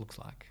on what it looks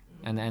like.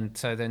 And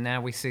so then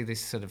now we see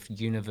this sort of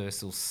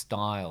universal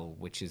style,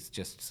 which is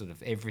just sort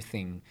of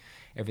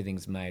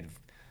everything's made of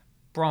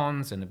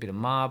bronze and a bit of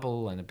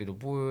marble and a bit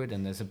of wood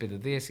and there's a bit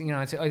of this,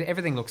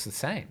 everything looks the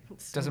same.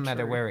 Doesn't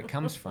matter where it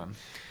comes from.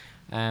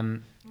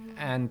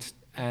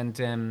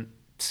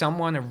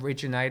 Someone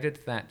originated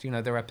that,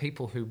 there are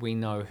people who we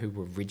know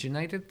who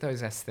originated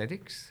those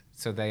aesthetics.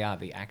 So they are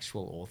the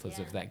actual authors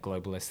of that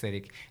global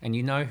aesthetic and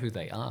you know who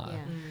they are.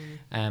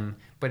 Yeah.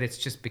 But it's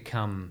just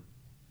become,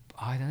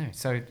 I don't know.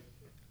 So,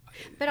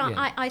 but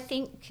yeah. I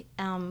think,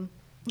 but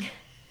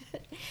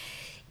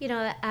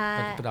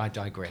I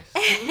digress.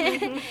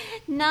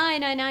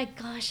 No.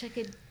 Gosh, I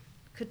could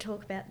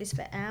talk about this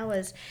for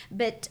hours.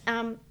 But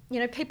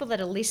people that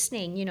are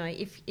listening,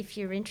 if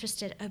you're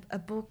interested, a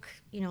book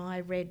I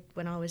read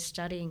when I was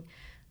studying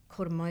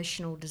called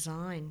Emotional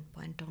Design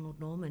by Donald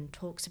Norman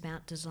talks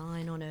about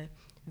design on a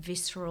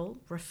visceral,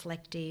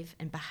 reflective,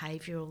 and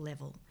behavioural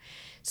level.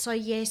 So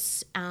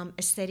yes,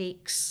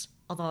 aesthetics,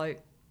 although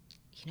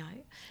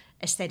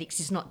aesthetics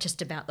is not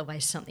just about the way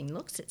something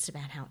looks; it's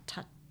about how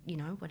it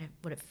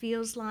what it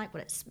feels like,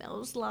 what it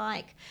smells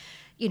like.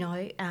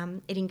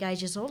 It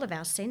engages all of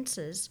our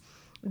senses.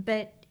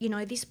 But,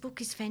 this book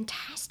is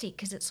fantastic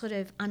because it sort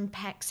of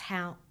unpacks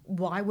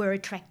why we're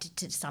attracted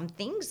to some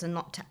things and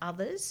not to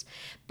others.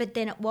 But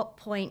then at what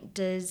point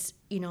does,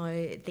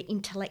 the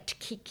intellect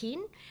kick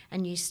in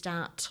and you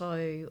start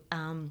to,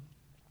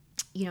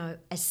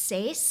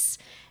 assess,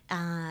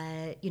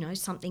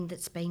 something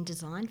that's been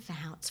designed for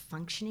how it's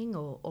functioning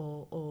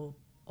or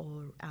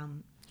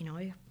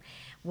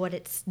what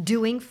it's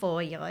doing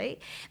for you.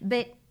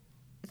 But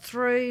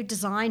through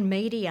design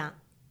media,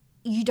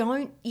 you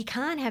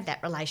can't have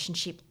that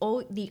relationship,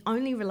 or the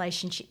only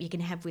relationship you can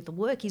have with the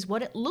work is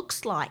what it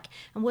looks like,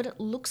 and what it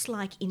looks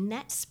like in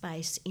that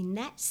space, in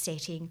that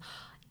setting,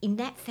 on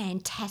that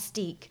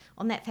fantastic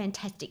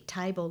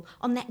table,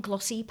 on that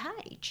glossy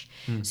page.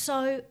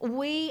 So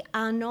we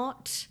are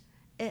not,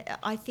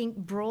 I think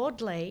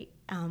broadly,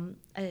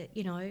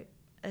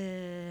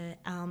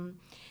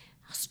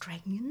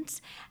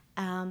 Australians,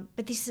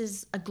 but this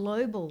is a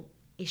global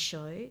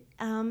issue.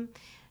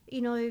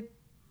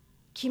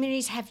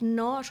 Communities have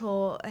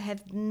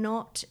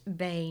not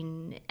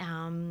been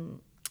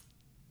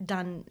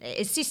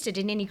assisted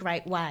in any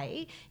great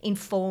way in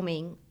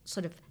forming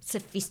sort of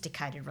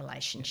sophisticated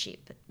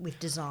relationship with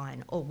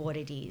design or what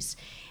it is.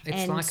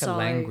 It's a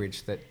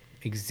language that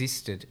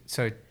existed.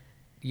 So,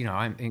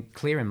 I'm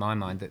clear in my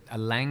mind that a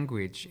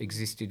language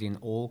existed in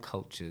all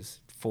cultures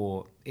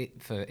for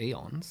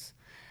eons.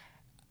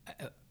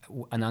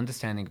 An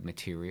understanding of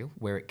material,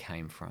 where it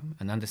came from,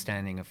 an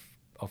understanding of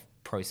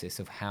process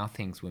of how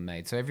things were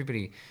made. So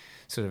everybody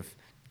sort of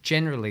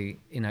generally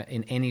in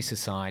any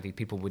society,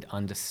 people would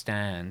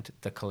understand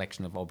the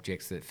collection of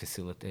objects that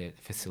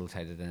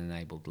facilitated and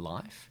enabled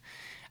life.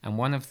 And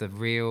one of the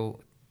real,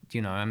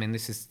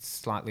 this is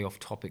slightly off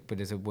topic, but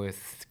is it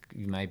worth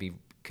maybe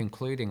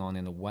concluding on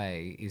in a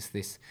way, is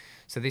this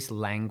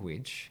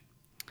language,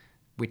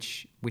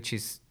 which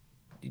is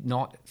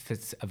not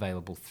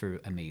available through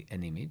an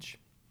image.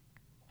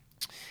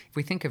 If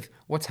we think of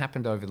what's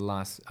happened over the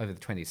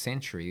 20th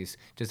century, is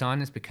design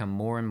has become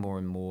more and more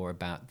and more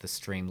about the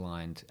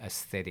streamlined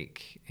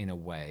aesthetic in a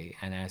way,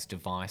 and as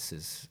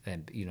devices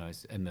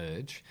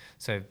emerge,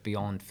 so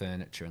beyond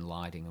furniture and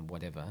lighting and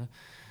whatever,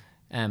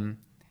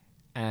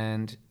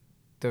 and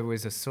there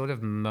was a sort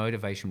of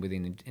motivation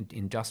within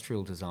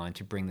industrial design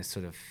to bring this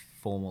sort of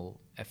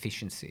formal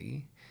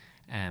efficiency.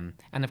 And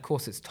of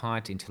course, it's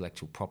tied to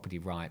intellectual property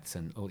rights,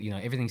 and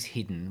everything's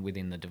hidden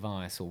within the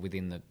device or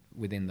within the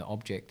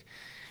object.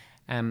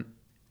 And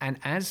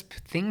as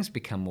things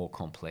become more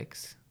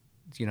complex,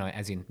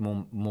 as in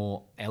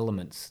more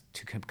elements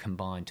to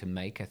combine to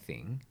make a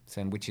thing,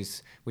 so which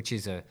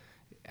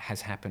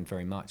has happened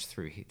very much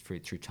through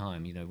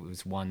time. It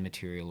was one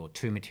material or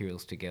two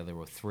materials together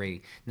or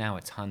three. Now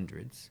it's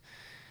hundreds.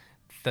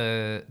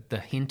 The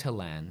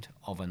hinterland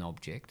of an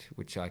object,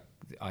 which I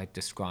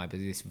describe as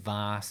this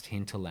vast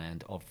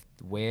hinterland of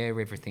where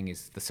everything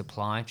is, the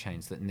supply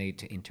chains that need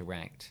to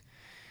interact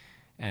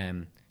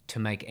to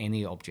make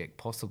any object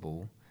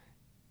possible,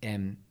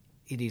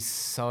 it is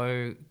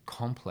so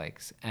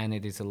complex, and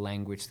it is a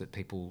language that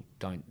people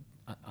don't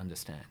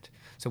understand.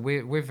 So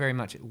we're very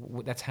much,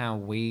 that's how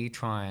we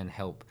try and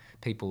help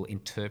people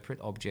interpret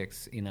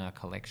objects in our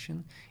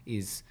collection,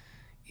 is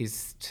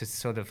to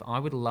sort of, I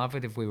would love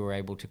it if we were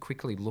able to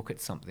quickly look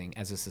at something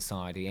as a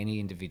society, any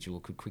individual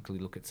could quickly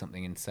look at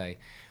something and say,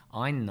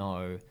 I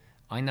know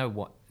I know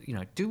what,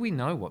 do we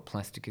know what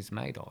plastic is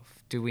made of?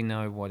 Do we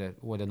know what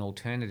an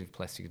alternative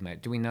plastic is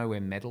made? Do we know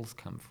where metals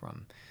come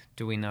from?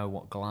 Do we know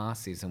what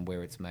glass is and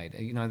where it's made?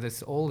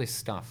 There's all this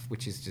stuff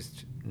which is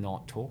just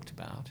not talked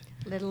about.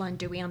 Let alone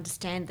do we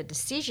understand the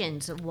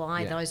decisions of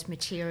why those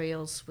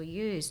materials were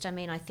used. I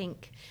mean, I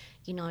think,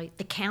 the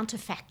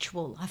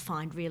counterfactual I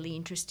find really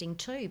interesting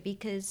too,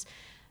 because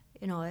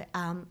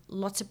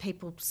lots of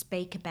people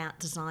speak about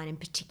design in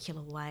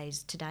particular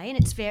ways today, and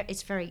it's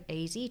very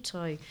easy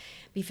to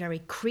be very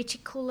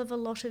critical of a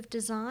lot of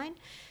design.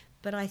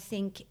 But I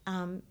think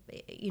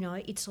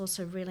it's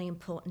also really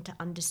important to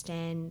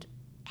understand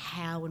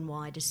how and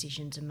why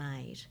decisions are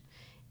made,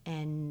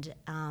 and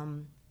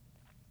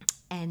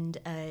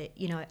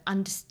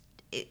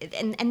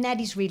that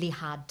is really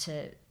hard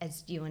to,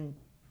 as Ewan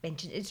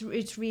mentioned,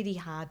 it's really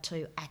hard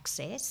to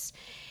access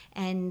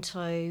and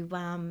to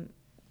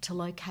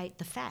locate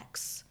the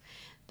facts.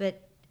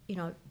 But,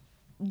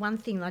 one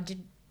thing I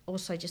did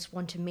also just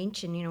want to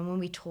mention, when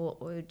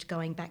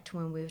going back to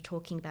when we were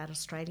talking about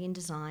Australian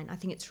design, I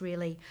think it's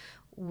really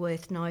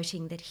worth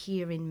noting that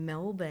here in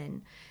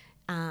Melbourne,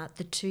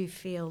 the two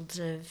fields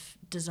of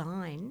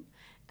design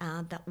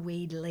that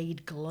we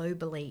lead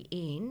globally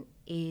in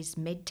is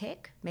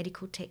medtech,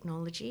 medical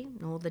technology,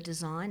 and all the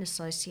design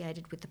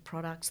associated with the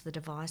products, the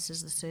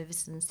devices, the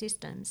services and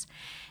systems,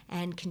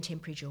 and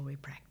contemporary jewellery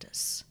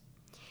practice.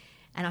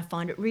 And I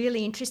find it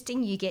really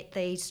interesting. You get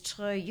these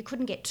two, you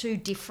couldn't get two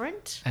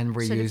different and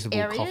reusable sort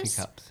of coffee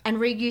cups. And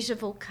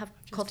reusable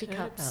coffee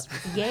cups.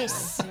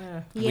 Yes.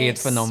 Yeah. Yes. Weird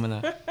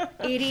phenomena.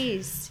 It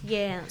is,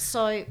 yeah.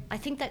 So I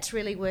think that's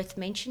really worth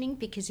mentioning,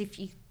 because if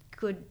you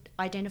could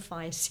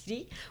identify a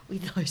city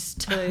with those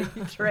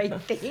three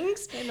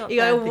things, you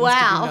go,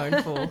 wow. To be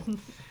known for.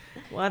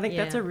 Well, I think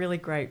that's a really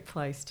great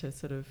place to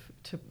sort of,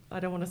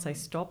 I don't want to say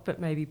stop, but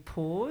maybe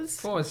pause.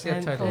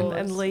 Totally.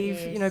 And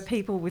leave,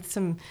 people with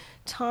some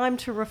time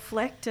to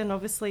reflect, and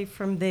obviously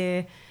from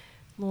there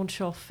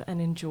launch off and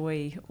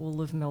enjoy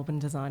all of Melbourne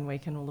Design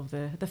Week and all of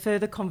the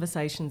further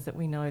conversations that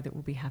we know that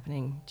will be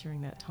happening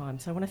during that time.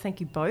 So I want to thank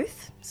you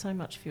both so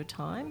much for your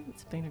time.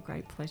 It's been a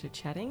great pleasure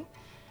chatting.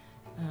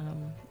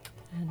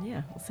 And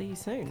we'll see you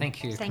soon.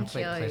 Thank you.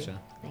 Complete pleasure.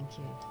 Thank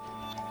you.